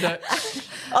Also, da-da.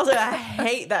 also, I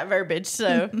hate that verbiage.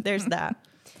 So there's that.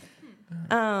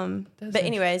 But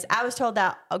anyways, I was told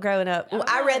that growing up. Well,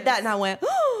 I read that and I went,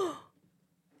 "Oh,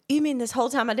 you mean this whole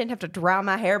time I didn't have to dry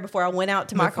my hair before I went out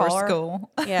to my Before car?"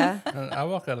 school. Yeah, I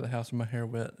walk out of the house with my hair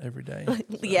wet every day.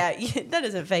 yeah. That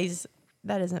doesn't phase.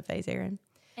 That doesn't phase Aaron.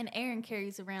 And Aaron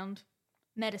carries around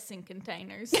medicine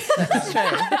containers That's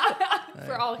true.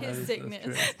 for all That his is-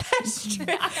 sickness. That's true.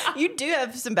 That's true. You do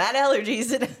have some bad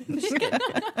allergies.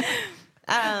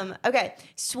 Okay.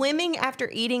 Swimming after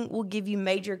eating will give you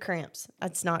major cramps.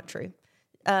 That's not true.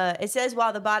 It says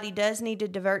while the body does need to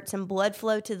divert some blood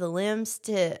flow to the limbs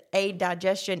to aid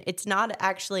digestion, it's not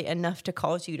actually enough to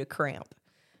cause you to cramp.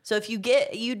 So if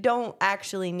you don't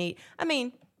actually need, I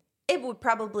mean, it would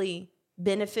probably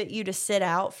benefit you to sit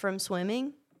out from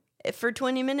swimming for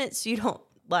 20 minutes. You don't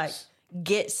like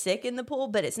get sick in the pool,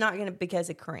 but it's not going to because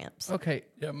of cramps. Okay.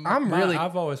 Yeah,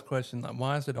 I've always questioned like,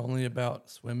 why is it only about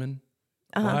swimming?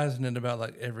 Why isn't it about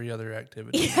like every other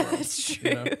activity? in the world, That's true.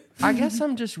 you know? I guess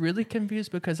I'm just really confused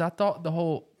because I thought the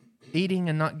whole eating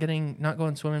and not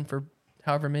going swimming for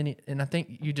however many, and I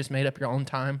think you just made up your own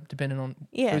time depending on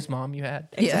Yeah. whose mom you had.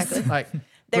 Exactly. Like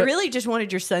They but- really just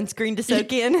wanted your sunscreen to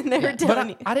soak in, and they were but telling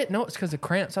you. I didn't know it's because of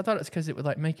cramps. I thought it's because it would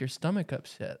like make your stomach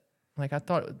upset. Like I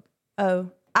thought, it would,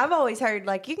 Oh, I've always heard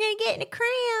like you're gonna get in a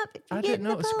cramp. If you I get didn't in know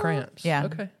the it was pool. cramps. Yeah.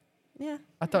 Okay. Yeah,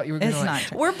 I thought you were going It's to not like.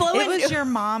 true. we're blowing. It was your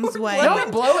mom's way. Don't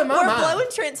be blowing my we're mind. blowing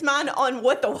Trent's mind on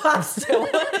what the wife still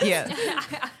was. Yeah.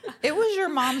 It was your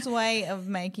mom's way of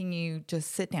making you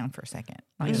just sit down for a second.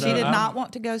 Like You she know, did I'm- not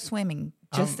want to go swimming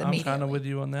Just I'm immediately. kind of with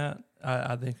you on that.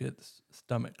 I think it's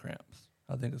stomach cramps.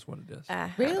 I think that's what it is.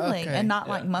 Really? Okay. And not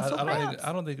Yeah, like muscle I cramps?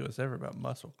 don't think it was ever about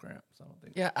muscle cramps. I don't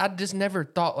think. Yeah, I just never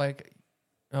thought like,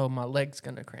 oh, my leg's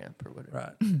gonna cramp or whatever.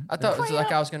 Right. I thought it was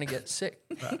like I was gonna get sick.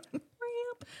 Right.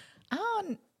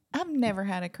 I've never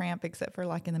had a cramp except for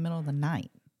like in the middle of the night.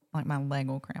 Like my leg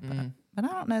will cramp up. But I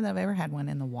don't know that I've ever had one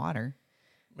in the water.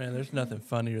 Man, there's nothing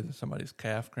funnier than somebody's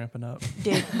calf cramping up.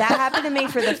 Dude, that happened to me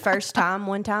for the first time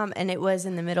one time, and it was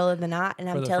in the middle of the night. And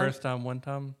For I'm the telling first time, one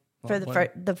time. for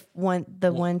the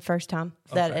one first time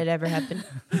that Okay. it ever happened.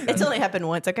 It's only happened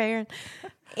once, okay, Aaron?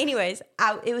 Anyways,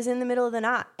 it was in the middle of the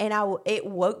night, and it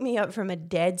woke me up from a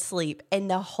dead sleep,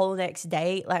 and the whole next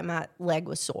day, like my leg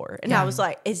was sore, and I was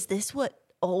like, "Is this what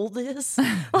old is?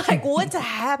 Like, what's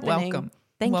happening?" Welcome.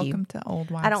 Thank you. Welcome to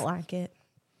old wives. I don't like it.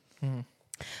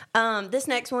 This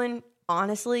next one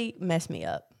honestly messed me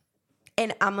up,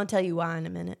 and I'm gonna tell you why in a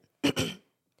minute.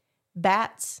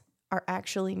 Bats are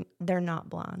they're not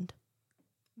blind.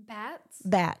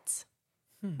 Bats.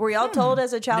 Were y'all told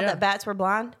as a child Yeah. that bats were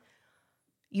blind?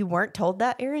 You weren't told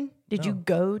that, Aaron? Did you No.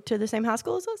 go to the same high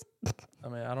school as us? I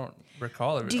mean, I don't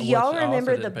recall it. Do Well, y'all I also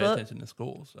remember the didn't pay book? attention to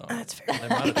school, so That's fair. they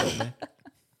might have told me.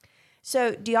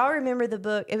 So, do y'all remember the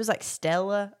book? It was like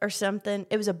Stella or something.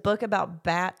 It was a book about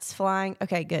bats flying.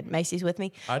 Okay, good. Macy's with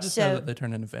me. I just know that they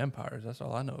turn into vampires. That's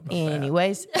all I know about bats.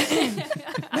 Anyways,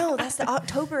 no, that's the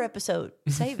October episode.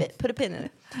 Save it. Put a pin in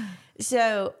it.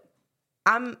 So,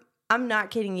 I'm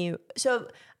not kidding you. So,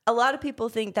 a lot of people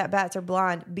think that bats are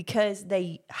blind because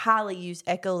they highly use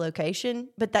echolocation,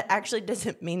 but that actually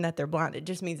doesn't mean that they're blind. It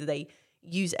just means that they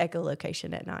use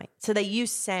echolocation at night. So they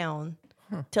use sound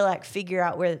to like figure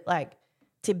out where, like,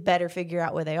 to better figure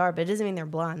out where they are, but it doesn't mean they're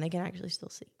blind. They can actually still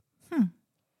see.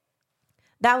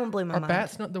 That one blew my Are mind.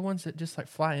 bats not the ones that just like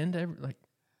fly into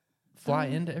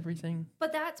into everything?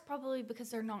 But that's probably because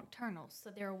they're nocturnal, so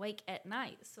they're awake at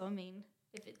night. So I mean,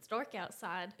 if it's dark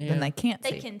outside, Yeah. Then they can't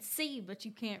they see. can see, but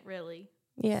you can't really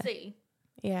Yeah. see.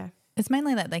 Yeah. It's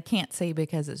mainly that they can't see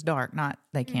because it's dark, not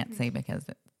they can't see because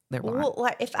they're blind. Well,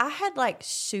 like if I had like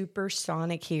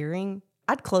supersonic hearing,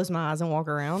 I'd close my eyes and walk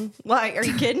around. Like, are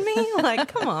you kidding me? Like,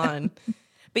 come on.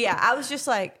 But yeah, I was just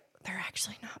like, they're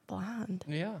actually not blind.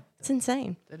 Yeah, It's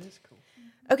insane. that is cool.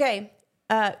 Okay.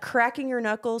 Cracking your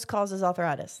knuckles causes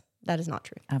arthritis. That is not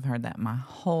true. I've heard that my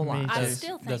whole Me life. I too.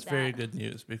 still think That's that. very good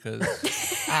news because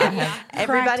I have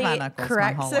Everybody cracked my knuckles my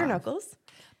cracks whole their life. knuckles.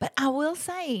 But I will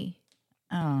say,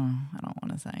 I don't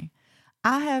want to say,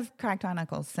 I have cracked my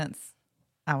knuckles since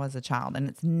I was a child, and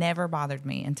it's never bothered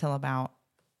me until about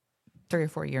 3 or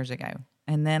 4 years ago.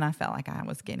 And then I felt like I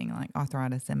was getting like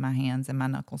arthritis in my hands, and my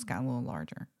knuckles got a little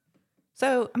larger.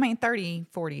 So, I mean, 30,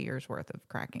 40 years worth of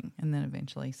cracking, and then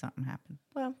eventually something happened.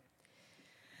 Well,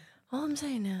 all I'm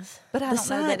saying is, But I the don't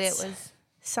know that it science- was.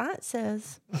 Science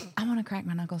says I want to crack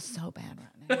my knuckles so bad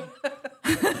right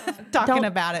now. Talking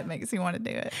about it makes me want to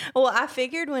do it. Well, I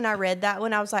figured when I read that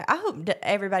one, I was like, I hope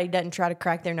everybody doesn't try to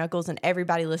crack their knuckles, and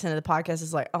everybody listening to the podcast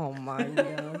is like, oh my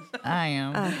god, I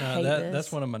am. I hate this.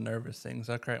 that's one of my nervous things.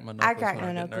 I crack my knuckles. I crack when my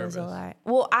I get knuckles a nervous. lot.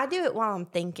 Well, I do it while I'm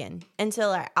thinking, and so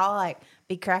like I'll like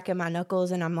be cracking my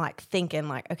knuckles, and I'm like thinking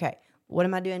like, okay, what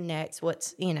am I doing next?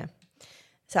 What's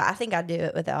So I think I do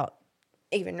it without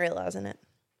even realizing it.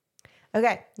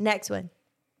 Okay, next one.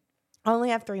 I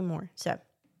only have 3 more. So,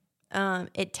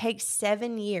 it takes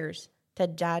 7 years to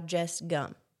digest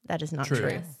gum. That is not True. true.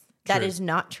 Yes. That True. is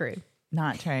not true.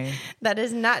 Not true. That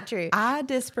is not true. I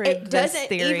disprove It this doesn't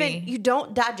theory. even. You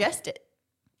don't digest it.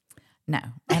 No,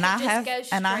 and I just have goes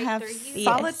and I straight have through you?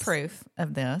 solid Yes. proof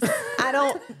of this. I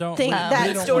don't Don't- think we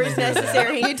that don't story's wanna hear that.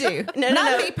 necessary. You do. No,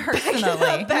 Not no. me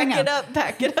personally. Back Hang it on. up.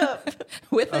 Back it up.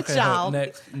 With a Okay, child.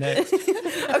 next.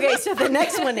 Okay, so the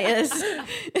next one is.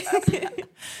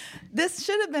 This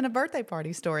should have been a birthday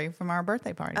party story from our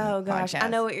birthday party. Oh gosh, I podcast.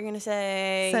 know what you're gonna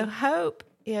say. So Hope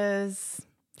is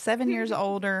 7 years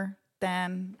older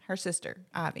than her sister,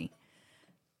 Ivy.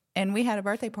 And we had a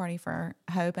birthday party for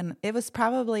Hope, and it was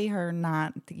probably her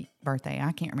 9th birthday.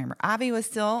 I can't remember. Ivy was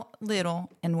still little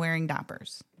and wearing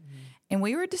diapers. And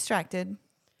we were distracted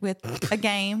with a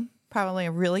game, probably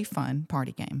a really fun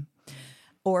party game,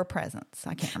 or presents.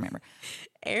 I can't remember.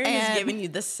 Aaron is and- giving you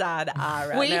the side eye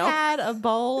right we now. had a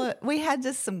bowl. We had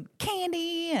just some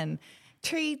candy and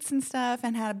treats and stuff,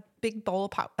 and had a big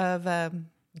bowl of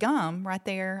gum right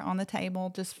there on the table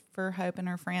just for Hope and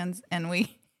her friends. And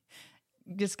we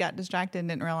just got distracted and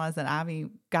didn't realize that Ivy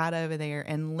got over there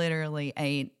and literally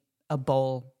ate a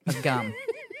bowl of gum.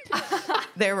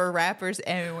 There were wrappers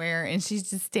everywhere, and she's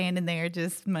just standing there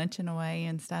just munching away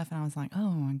and stuff. And I was like,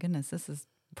 oh my goodness, this is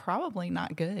probably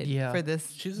not good Yeah. for this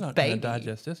She's not going baby. to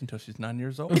digest this until she's 9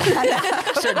 years old.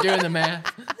 Start doing the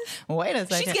math. Wait a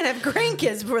second. She's gonna have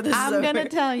grandkids before this is I'm over. going to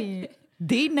tell you,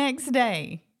 the next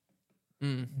day,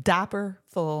 diaper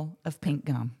full of pink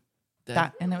gum.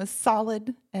 And it was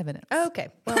solid evidence. Okay.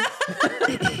 Well.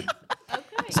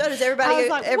 So does I everybody? was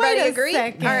like, Everybody wait a agree?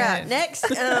 second. All right. Next.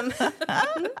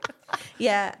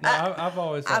 Yeah. No, I've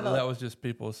always thought that was just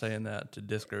people saying that to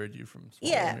discourage you from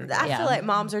swallowing Yeah, your I Yeah. feel like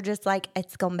moms are just like,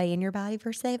 it's gonna be in your body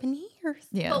for 7 years.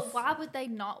 Yes. But why would they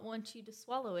not want you to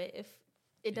swallow it if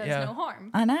it does Yeah. no harm?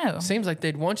 I know. Seems like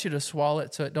they'd want you to swallow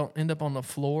it so it don't end up on the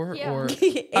floor Yeah. or In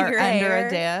Or your under hair.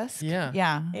 a desk. Yeah.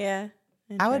 Yeah. Yeah.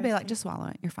 I would be like, just swallow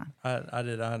it. You're fine. I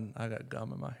did. I got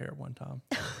gum in my hair one time.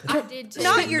 I did too.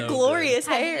 Not your No glorious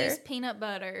I had to hair. use peanut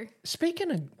butter.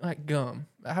 Speaking of like gum,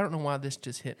 I don't know why this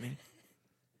just hit me.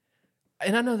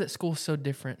 And I know that school's so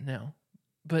different now,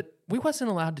 but we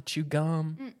wasn't allowed to chew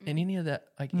gum and any of that,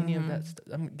 any of that stuff.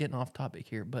 I'm getting off topic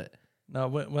here, but No,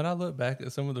 when I look back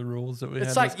at some of the rules that we had,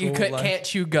 it's in like you school, can't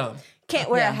chew gum. Can't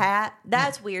wear Yeah. a hat.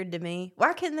 That's weird to me.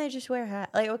 Why couldn't they just wear a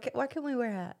hat? Like, why can't we wear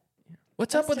a hat?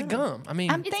 What's up with the gum? I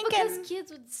mean, I'm It's thinking because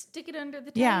kids would stick it under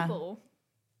the Yeah. table.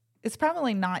 it's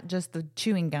probably not just the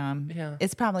chewing gum. Yeah.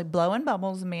 It's probably blowing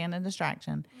bubbles and being a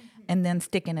distraction and then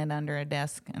sticking it under a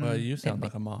desk. And Well, you sound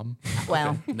like a mom.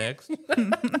 Well, Next, And then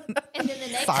the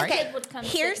next Sorry. kid would come.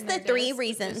 Here's sit in the their 3 desk.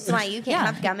 reasons why you can't Yeah.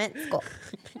 have gum at school.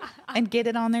 and get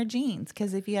it on their jeans.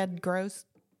 Because if you had gross,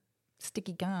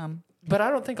 sticky gum, but I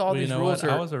don't think all well, you these know rules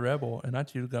what? I are. was a rebel and I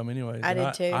chewed gum anyways. I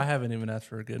and did too. I haven't even asked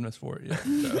forgiveness for it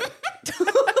yet. So.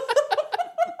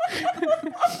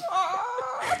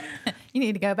 you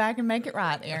need to go back and make it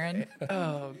right, Aaron.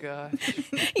 Oh gosh.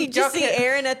 You just see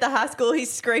Aaron at the high school.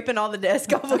 He's scraping all the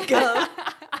desk off with gum.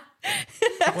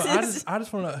 Well, I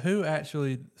just want to know who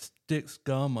actually sticks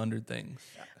gum under things.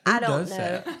 Who I don't does know.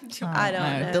 that? I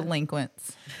don't know.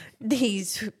 Delinquents.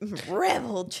 These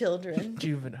rebel children.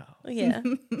 Juvenile. Yeah.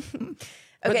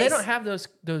 But they Okay, don't have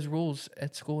those rules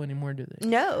at school anymore, do they?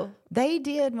 No. They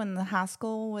did when the high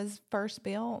school was first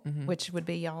built, which would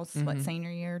be y'all's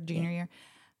senior year, junior year.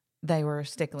 They were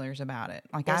sticklers about it.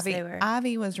 Like Yes, they were.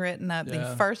 Ivy was written up the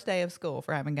Yeah. first day of school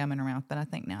for having gum in her mouth, but I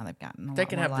think now they've gotten a They lot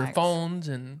can more have their lax. phones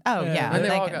and Oh yeah, And they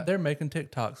they all can- got- They're making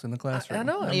TikToks in the classroom. I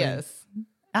know. I mean, yes.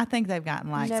 I think they've gotten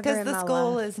lax Never because in the my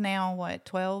school life. is now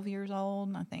 12 years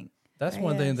old. I think That's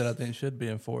one thing that I Yes. think should be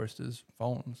enforced is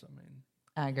phones. I mean,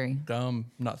 I agree. gum,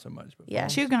 not so much. But Yeah.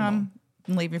 phones, Chew come on. gum,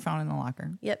 and leave your phone in the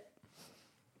locker. Yep.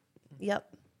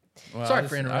 Well, Sorry I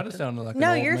for just interrupting. sounded like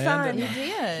No, an old you're man, fine. didn't I?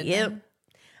 did. Yep.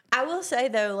 I will say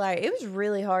though, like it was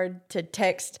really hard to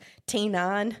text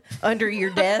T9 under your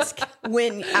desk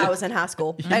when I was in high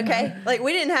school. Okay, like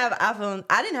we didn't have iPhone.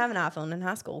 I didn't have an iPhone in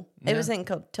high school. It wasn't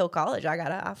till college I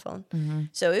got an iPhone.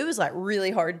 So it was like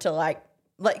really hard to like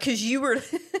because you were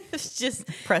it's just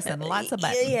Pressing lots of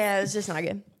buttons. Yeah, it was just not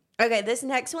good. Okay, this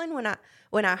next one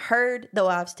when I heard the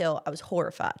wives' tale, I was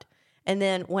horrified, and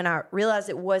then when I realized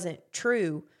it wasn't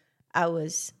true, it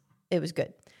was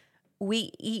good.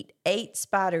 We eat 8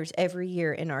 spiders every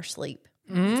year in our sleep.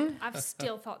 I've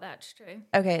still thought that's true.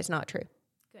 Okay, it's not true.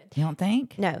 You don't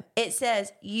think? No, it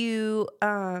says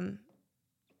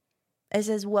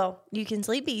well, you can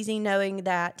sleep easy knowing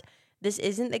that this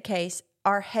isn't the case.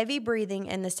 Our heavy breathing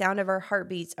and the sound of our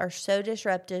heartbeats are so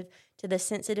disruptive to the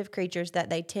sensitive creatures that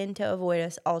they tend to avoid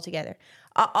us altogether.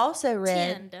 I also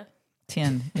read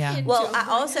 10. Yeah. Well, I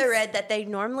also read that they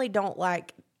normally don't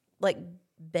like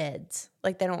beds.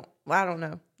 Like they don't. I don't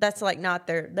know. That's like not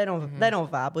their. They don't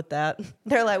vibe with that.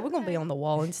 They're like, we're gonna be on the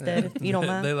wall instead. If you don't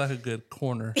mind. They like a good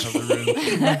corner of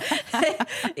the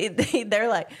room. They're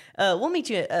like, we'll meet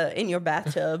you in your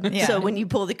bathtub. Yeah. So when you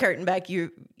pull the curtain back,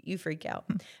 you freak out.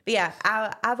 But yeah,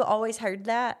 I've always heard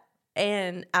that,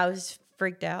 and I was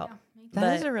freaked out.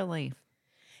 That is But- a relief.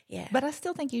 Yeah. But I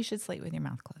still think you should sleep with your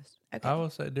mouth closed. Okay. I will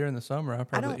say during the summer, I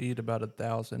probably don't- eat about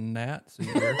 1,000 gnats a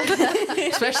year.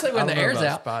 especially when I the don't know air's about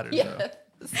out. spiders, though.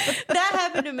 That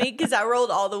happened to me because I rolled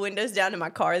all the windows down in my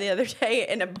car the other day,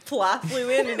 and a fly flew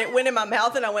in, and it went in my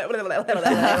mouth, and I went.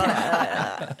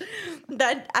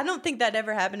 That I don't think that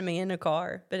ever happened to me in a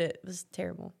car, but it was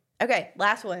terrible. Okay,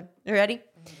 last one. You ready?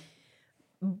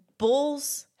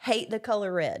 Bulls hate the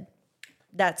color red.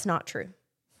 That's not true.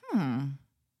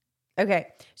 Okay,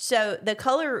 so the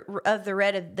color of the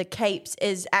red of the capes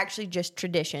is actually just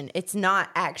tradition. It's not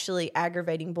actually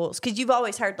aggravating bulls because you've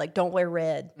always heard like, don't wear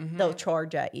red; they'll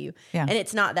charge at you. Yeah. And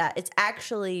it's not that. It's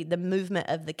actually the movement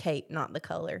of the cape, not the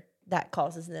color, that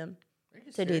causes them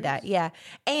to do that. Yeah,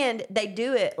 and they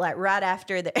do it like right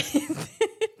after the.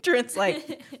 Trent's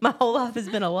like, my whole life has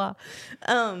been a lie.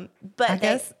 But I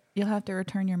guess You'll have to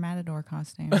return your matador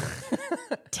costume.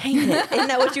 Dang it. Isn't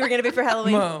that what you were going to be for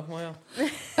Halloween? Well,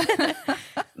 But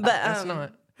that's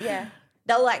not. Yeah.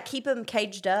 They'll like keep them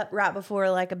caged up right before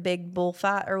like a big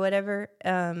bullfight or whatever.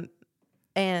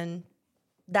 And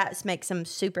that makes them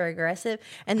super aggressive.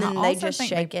 And then I they also just think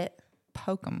shake they it.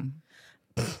 Poke them.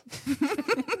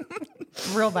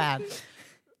 Real bad.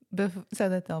 So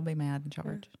that they'll be mad and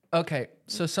charge. Okay,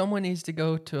 so someone needs to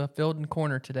go to a field and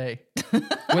corner today with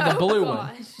a blue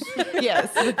one.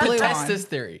 Yes, with blue Test on. this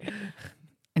theory.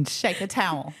 And shake a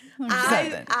towel. Or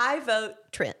something. I vote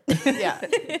Trent. Yeah,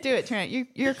 do it, Trent.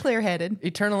 You're clear-headed.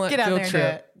 Eternal Get out field there and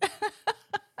trip. do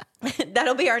it.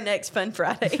 That'll be our next Fun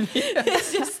Friday.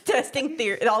 It's just testing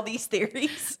all these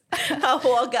theories. I'll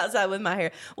walk outside with my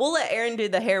hair. We'll let Aaron do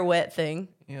the hair wet thing.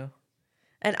 Yeah.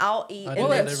 And I'll eat I and do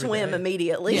then that every swim day.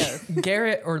 immediately.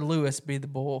 Garrett or Lewis be the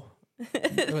bull with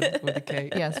the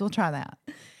cake. Yes, we'll try that.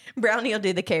 Brownie will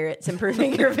do the carrots,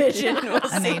 improving your vision. We'll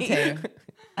I see. need to.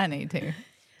 I need to.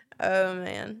 Oh,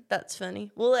 man. That's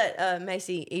funny. We'll let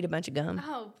Macy eat a bunch of gum.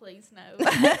 Oh, please no.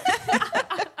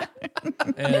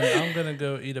 And I'm going to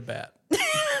go eat a bat.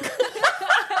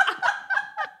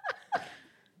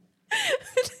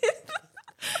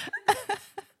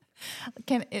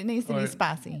 It needs to be Or-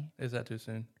 spicy. Is that too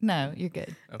soon? No, you're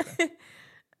good. Okay.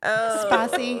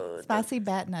 Spicy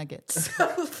bat nuggets.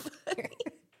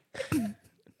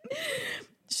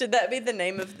 Should that be the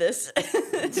name of this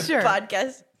Sure.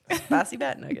 podcast? Spicy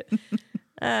Bat Nugget.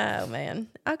 Oh, man.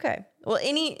 Okay. Well,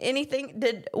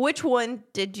 which one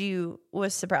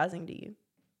was surprising to you?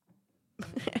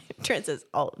 Trent says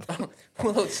all of them.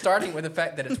 Well, it's starting with the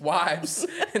fact that it's wives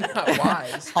and not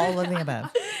wives. All of the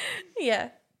above. Yeah.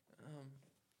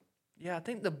 Yeah, I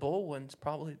think the bull one's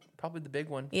probably the big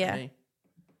one for Yeah. me.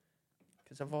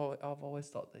 Because I've always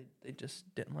thought they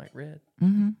just didn't like red.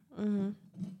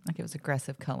 Like it was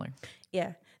aggressive color.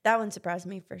 Yeah. That one surprised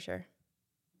me for sure.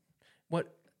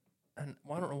 What? And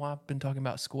I don't know why I've been talking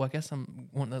about school. I guess I'm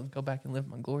wanting to go back and live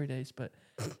my glory days, but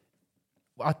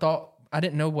I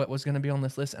didn't know what was going to be on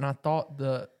this list, and I thought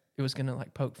it was going to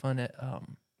like poke fun at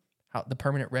how the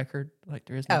permanent record. Like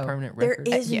there is no permanent There record.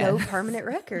 is Yeah. no permanent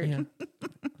record. Yeah.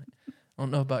 I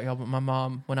don't know about y'all, but my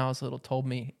mom, when I was little, told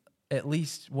me at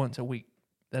least once a week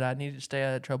that I needed to stay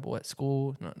out of trouble at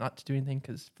school, not to do anything,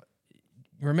 because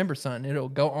remember, son, it'll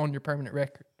go on your permanent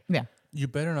record. Yeah. You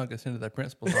better not get sent to that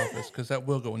principal's office because that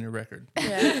will go on your record.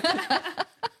 Yeah.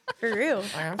 For real.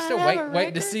 Like, I'm still have a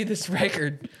waiting to see this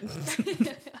record.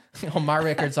 On my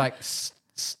record's like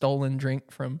stolen drink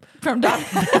from Dr.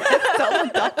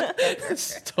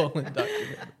 stolen Dr.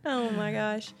 Oh my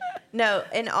gosh. No,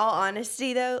 in all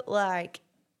honesty though, like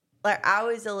I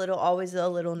was always a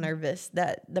little nervous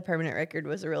that the permanent record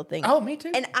was a real thing. Oh, me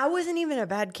too. And I wasn't even a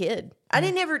bad kid. I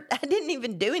didn't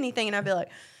even do anything, and I'd be like,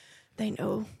 they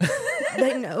know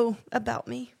about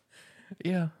me.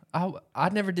 Yeah, I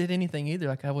never did anything either.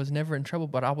 Like I was never in trouble,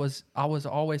 but I was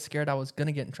always scared I was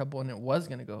gonna get in trouble and it was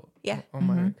gonna go on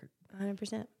my record.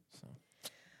 100%.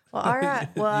 Well, all right.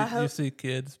 Well, I you hope. see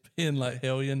kids being like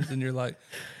hellions, and you're like,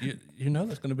 you know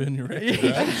that's going to be in your record,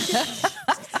 right?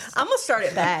 I'm gonna start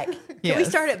it back. Can we Yes.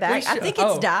 start it back? We I should. think it's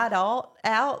Oh. died all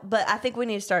out, but I think we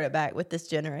need to start it back with this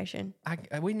generation.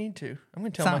 We need to. I'm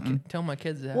gonna tell my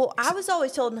kids that. Well, I was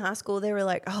always told in high school they were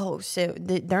like, "Oh, so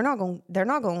they're not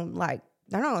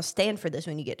gonna stand for this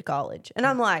when you get to college." And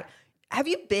I'm like, "Have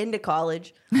you been to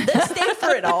college? They stand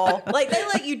for it all. Like they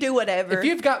let you do whatever. if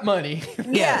you've got money,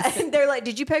 yeah." And they're like,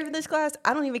 "Did you pay for this class?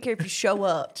 I don't even care if you show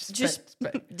up. Just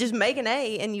make an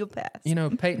A and you'll pass." you know,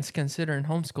 Peyton's considering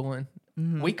homeschooling.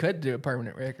 We could do a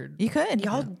permanent record. You could.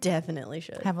 Y'all definitely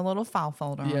should. have a little file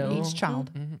folder Yeah, on well, each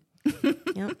child.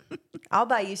 Yep. I'll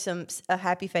buy you some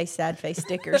happy face, sad face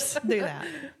stickers. Do that.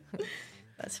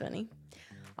 That's funny.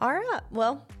 All right.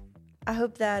 Well, I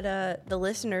hope that the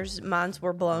listeners' minds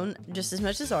were blown just as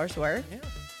much as ours were. Yeah.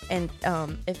 And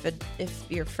if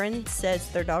your friend says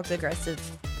their dog's aggressive,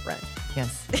 run.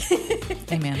 Yes.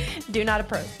 Amen. Do not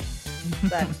approach.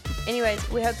 But anyways,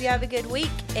 we hope you have a good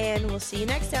week, and we'll see you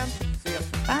next time. See ya.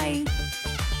 Bye.